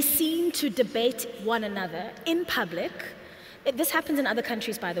 can be seen to debate one another in public? This happens in other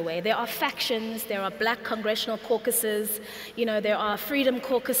countries, by the way. There are factions, there are black congressional caucuses, there are freedom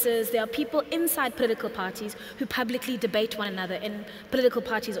caucuses, there are people inside political parties who publicly debate one another in political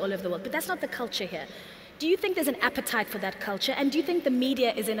parties all over the world. But that's not the culture here. Do you think there's an appetite for that culture? And do you think the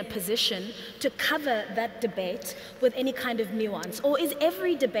media is in a position to cover that debate with any kind of nuance? Or is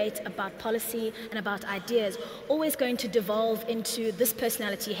every debate about policy and about ideas always going to devolve into this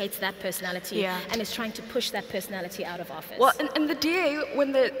personality hates that personality and is trying to push that personality out of office? Well, in the DA,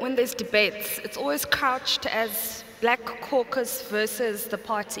 when there's debates, it's always couched as black caucus versus the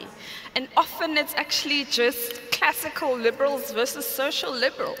party. And often it's actually just classical liberals versus social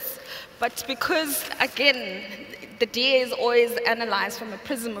liberals. But because, again, the DA is always analyzed from a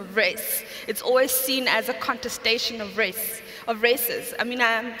prism of race, it's always seen as a contestation of races. I mean,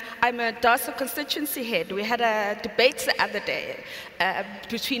 I'm a DASA constituency head. We had a debate the other day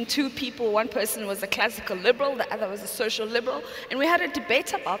between two people. One person was a classical liberal, the other was a social liberal, and we had a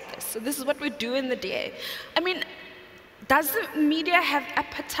debate about this. So this is what we do in the DA. I mean, does the media have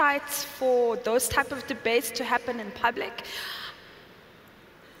appetite for those type of debates to happen in public?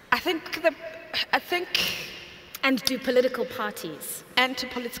 I think. And do political parties? And to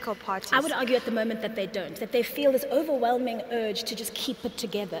political parties. I would argue at the moment that they don't, that they feel this overwhelming urge to just keep it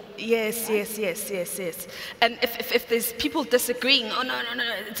together. Yes, right? yes. And if there's people disagreeing, oh no,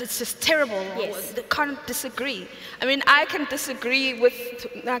 it's just terrible, yes. They can't disagree. I mean, I can disagree with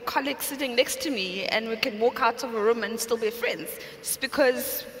my colleague sitting next to me and we can walk out of a room and still be friends. Just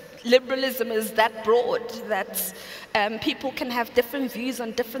because liberalism is that broad that people can have different views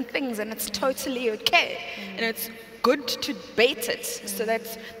on different things, and it's totally okay. And it's good to debate it so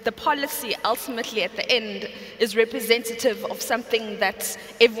that the policy ultimately at the end is representative of something that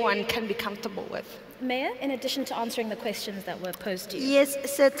everyone can be comfortable with. Mayor, in addition to answering the questions that were posed to you. Yes,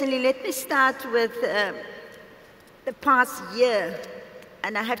 certainly. Let me start with the past year,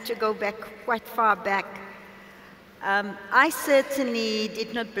 and I have to go back quite far back. I certainly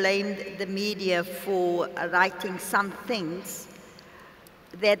did not blame the media for writing some things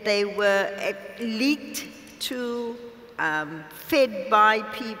that they were leaked to, fed by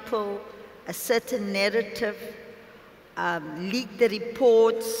people, a certain narrative, leak the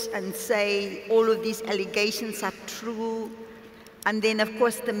reports and say all of these allegations are true, and then of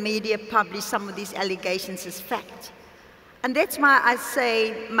course the media published some of these allegations as fact. And that's why I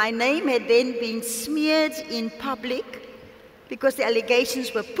say my name had then been smeared in public because the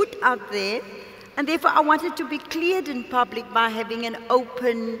allegations were put out there, and therefore I wanted to be cleared in public by having an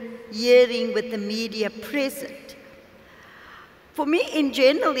open hearing with the media present. For me, in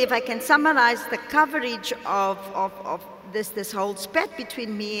general, if I can summarize the coverage of this whole spat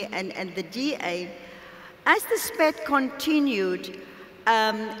between me and the DA, as the spat continued,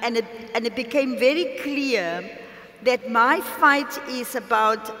 and it became very clear that my fight is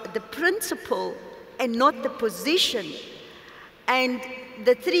about the principle and not the position, and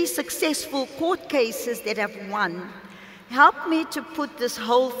the 3 successful court cases that I've won helped me to put this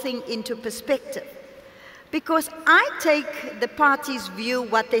whole thing into perspective. Because I take the party's view,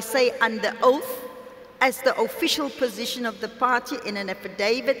 what they say under oath, as the official position of the party in an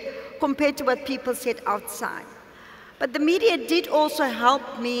affidavit, compared to what people said outside. But the media did also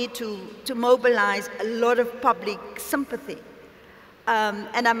help me to mobilize a lot of public sympathy.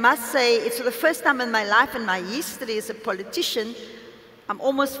 And I must say, it's for the first time in my life and my history as a politician, I'm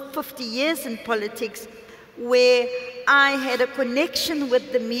almost 50 years in politics, where I had a connection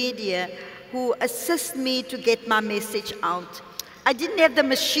with the media who assist me to get my message out. I didn't have the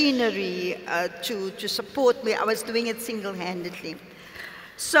machinery to support me. I was doing it single-handedly.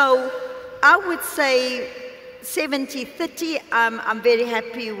 So I would say 70-30, I'm very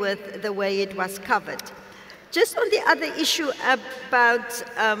happy with the way it was covered. Just on the other issue about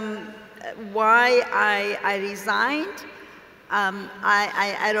why I resigned,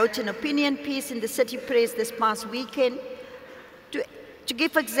 I wrote an opinion piece in the City Press this past weekend to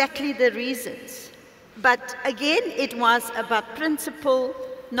give exactly the reasons. But again, it was about principle,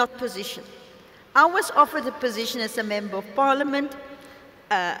 not position. I was offered a position as a member of parliament,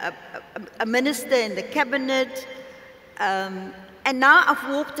 a minister in the cabinet, and now I've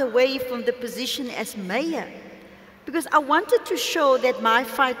walked away from the position as mayor because I wanted to show that my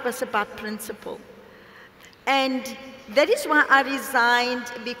fight was about principle. And that is why I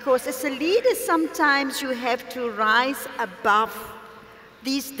resigned, because as a leader, sometimes you have to rise above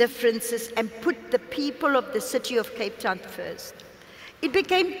these differences and put the people of the city of Cape Town first. It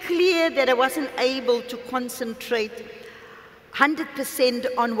became clear that I wasn't able to concentrate 100%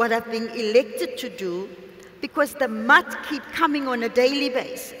 on what I've been elected to do, because the mud keep coming on a daily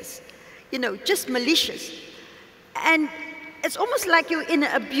basis, you know, just malicious. And it's almost like you're in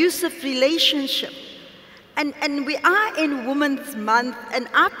an abusive relationship. And we are in Women's Month, and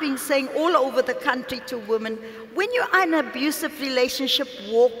I've been saying all over the country to women, when you are in an abusive relationship,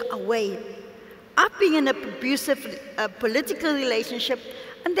 walk away. I've been in an abusive political relationship,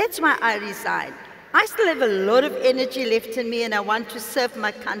 and that's why I resigned. I still have a lot of energy left in me, and I want to serve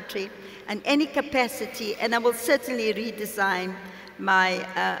my country in any capacity, and I will certainly redesign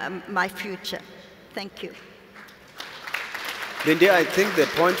my future. Thank you. Lindiwe, I think the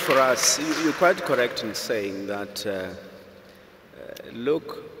point for us, you're quite correct in saying that,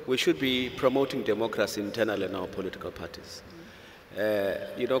 look, we should be promoting democracy internally in our political parties.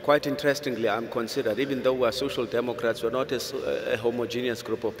 You know, quite interestingly, I'm considered, even though we're social democrats, we're not a homogeneous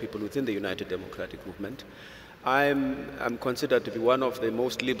group of people within the United Democratic Movement. I'm considered to be one of the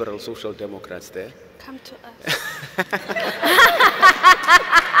most liberal social democrats there. Come to us.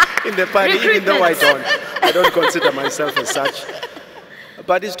 In the party, even though I don't consider myself as such.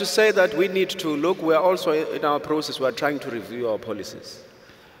 But it's to say that we need to look, we're also in our process, we're trying to review our policies.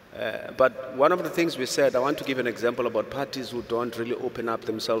 But one of the things we said, I want to give an example about parties who don't really open up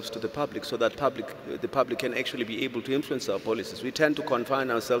themselves to the public so that the public can actually be able to influence our policies. We tend to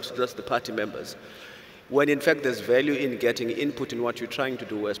confine ourselves to just the party members, when in fact there's value in getting input in what you're trying to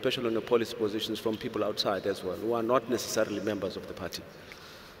do, especially on the policy positions from people outside as well, who are not necessarily members of the party.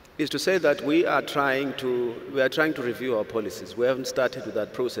 Is to say that we are trying to review our policies. We haven't started with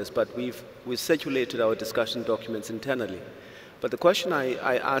that process, but we've circulated our discussion documents internally. But the question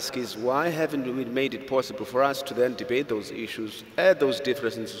I ask is, why haven't we made it possible for us to then debate those issues, add those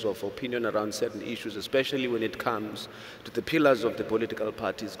differences of opinion around certain issues, especially when it comes to the pillars of the political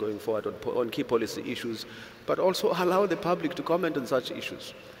parties going forward on key policy issues, but also allow the public to comment on such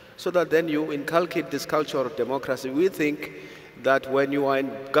issues, so that then you inculcate this culture of democracy. We think that when you are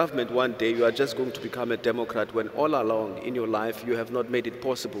in government one day, you are just going to become a Democrat, when all along in your life you have not made it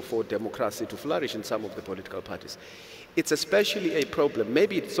possible for democracy to flourish in some of the political parties. It's especially a problem.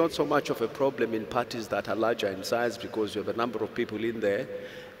 Maybe it's not so much of a problem in parties that are larger in size, because you have a number of people in there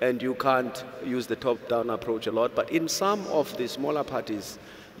and you can't use the top-down approach a lot. But in some of the smaller parties,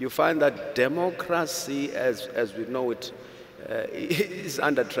 you find that democracy as we know it is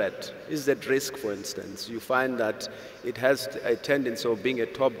under threat, is at risk, for instance. You find that it has a tendency of being a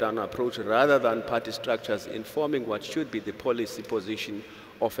top-down approach rather than party structures informing what should be the policy position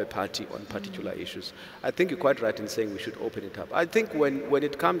of a party on particular issues. I think you're quite right in saying we should open it up. I think when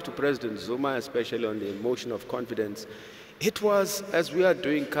it comes to President Zuma, especially on the motion of confidence, It was, as we are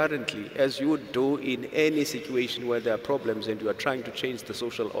doing currently, as you would do in any situation where there are problems and you are trying to change the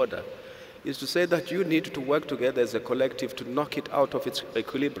social order, is to say that you need to work together as a collective to knock it out of its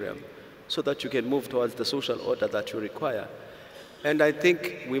equilibrium so that you can move towards the social order that you require. And I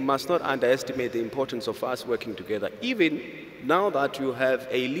think we must not underestimate the importance of us working together. Even now that you have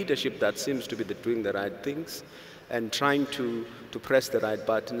a leadership that seems to be doing the right things and trying to press the right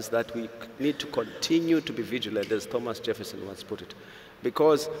buttons, that we need to continue to be vigilant, as Thomas Jefferson once put it.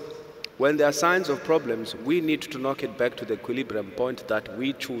 Because when there are signs of problems, we need to knock it back to the equilibrium point that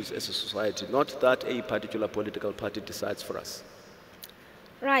we choose as a society, not that a particular political party decides for us.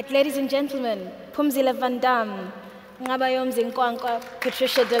 Right, ladies and gentlemen, Phumzile van Damme, Nqabayomzi, Kwankwa,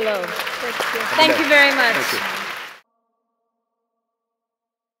 Patricia de Lille. Thank you very much. Thank you.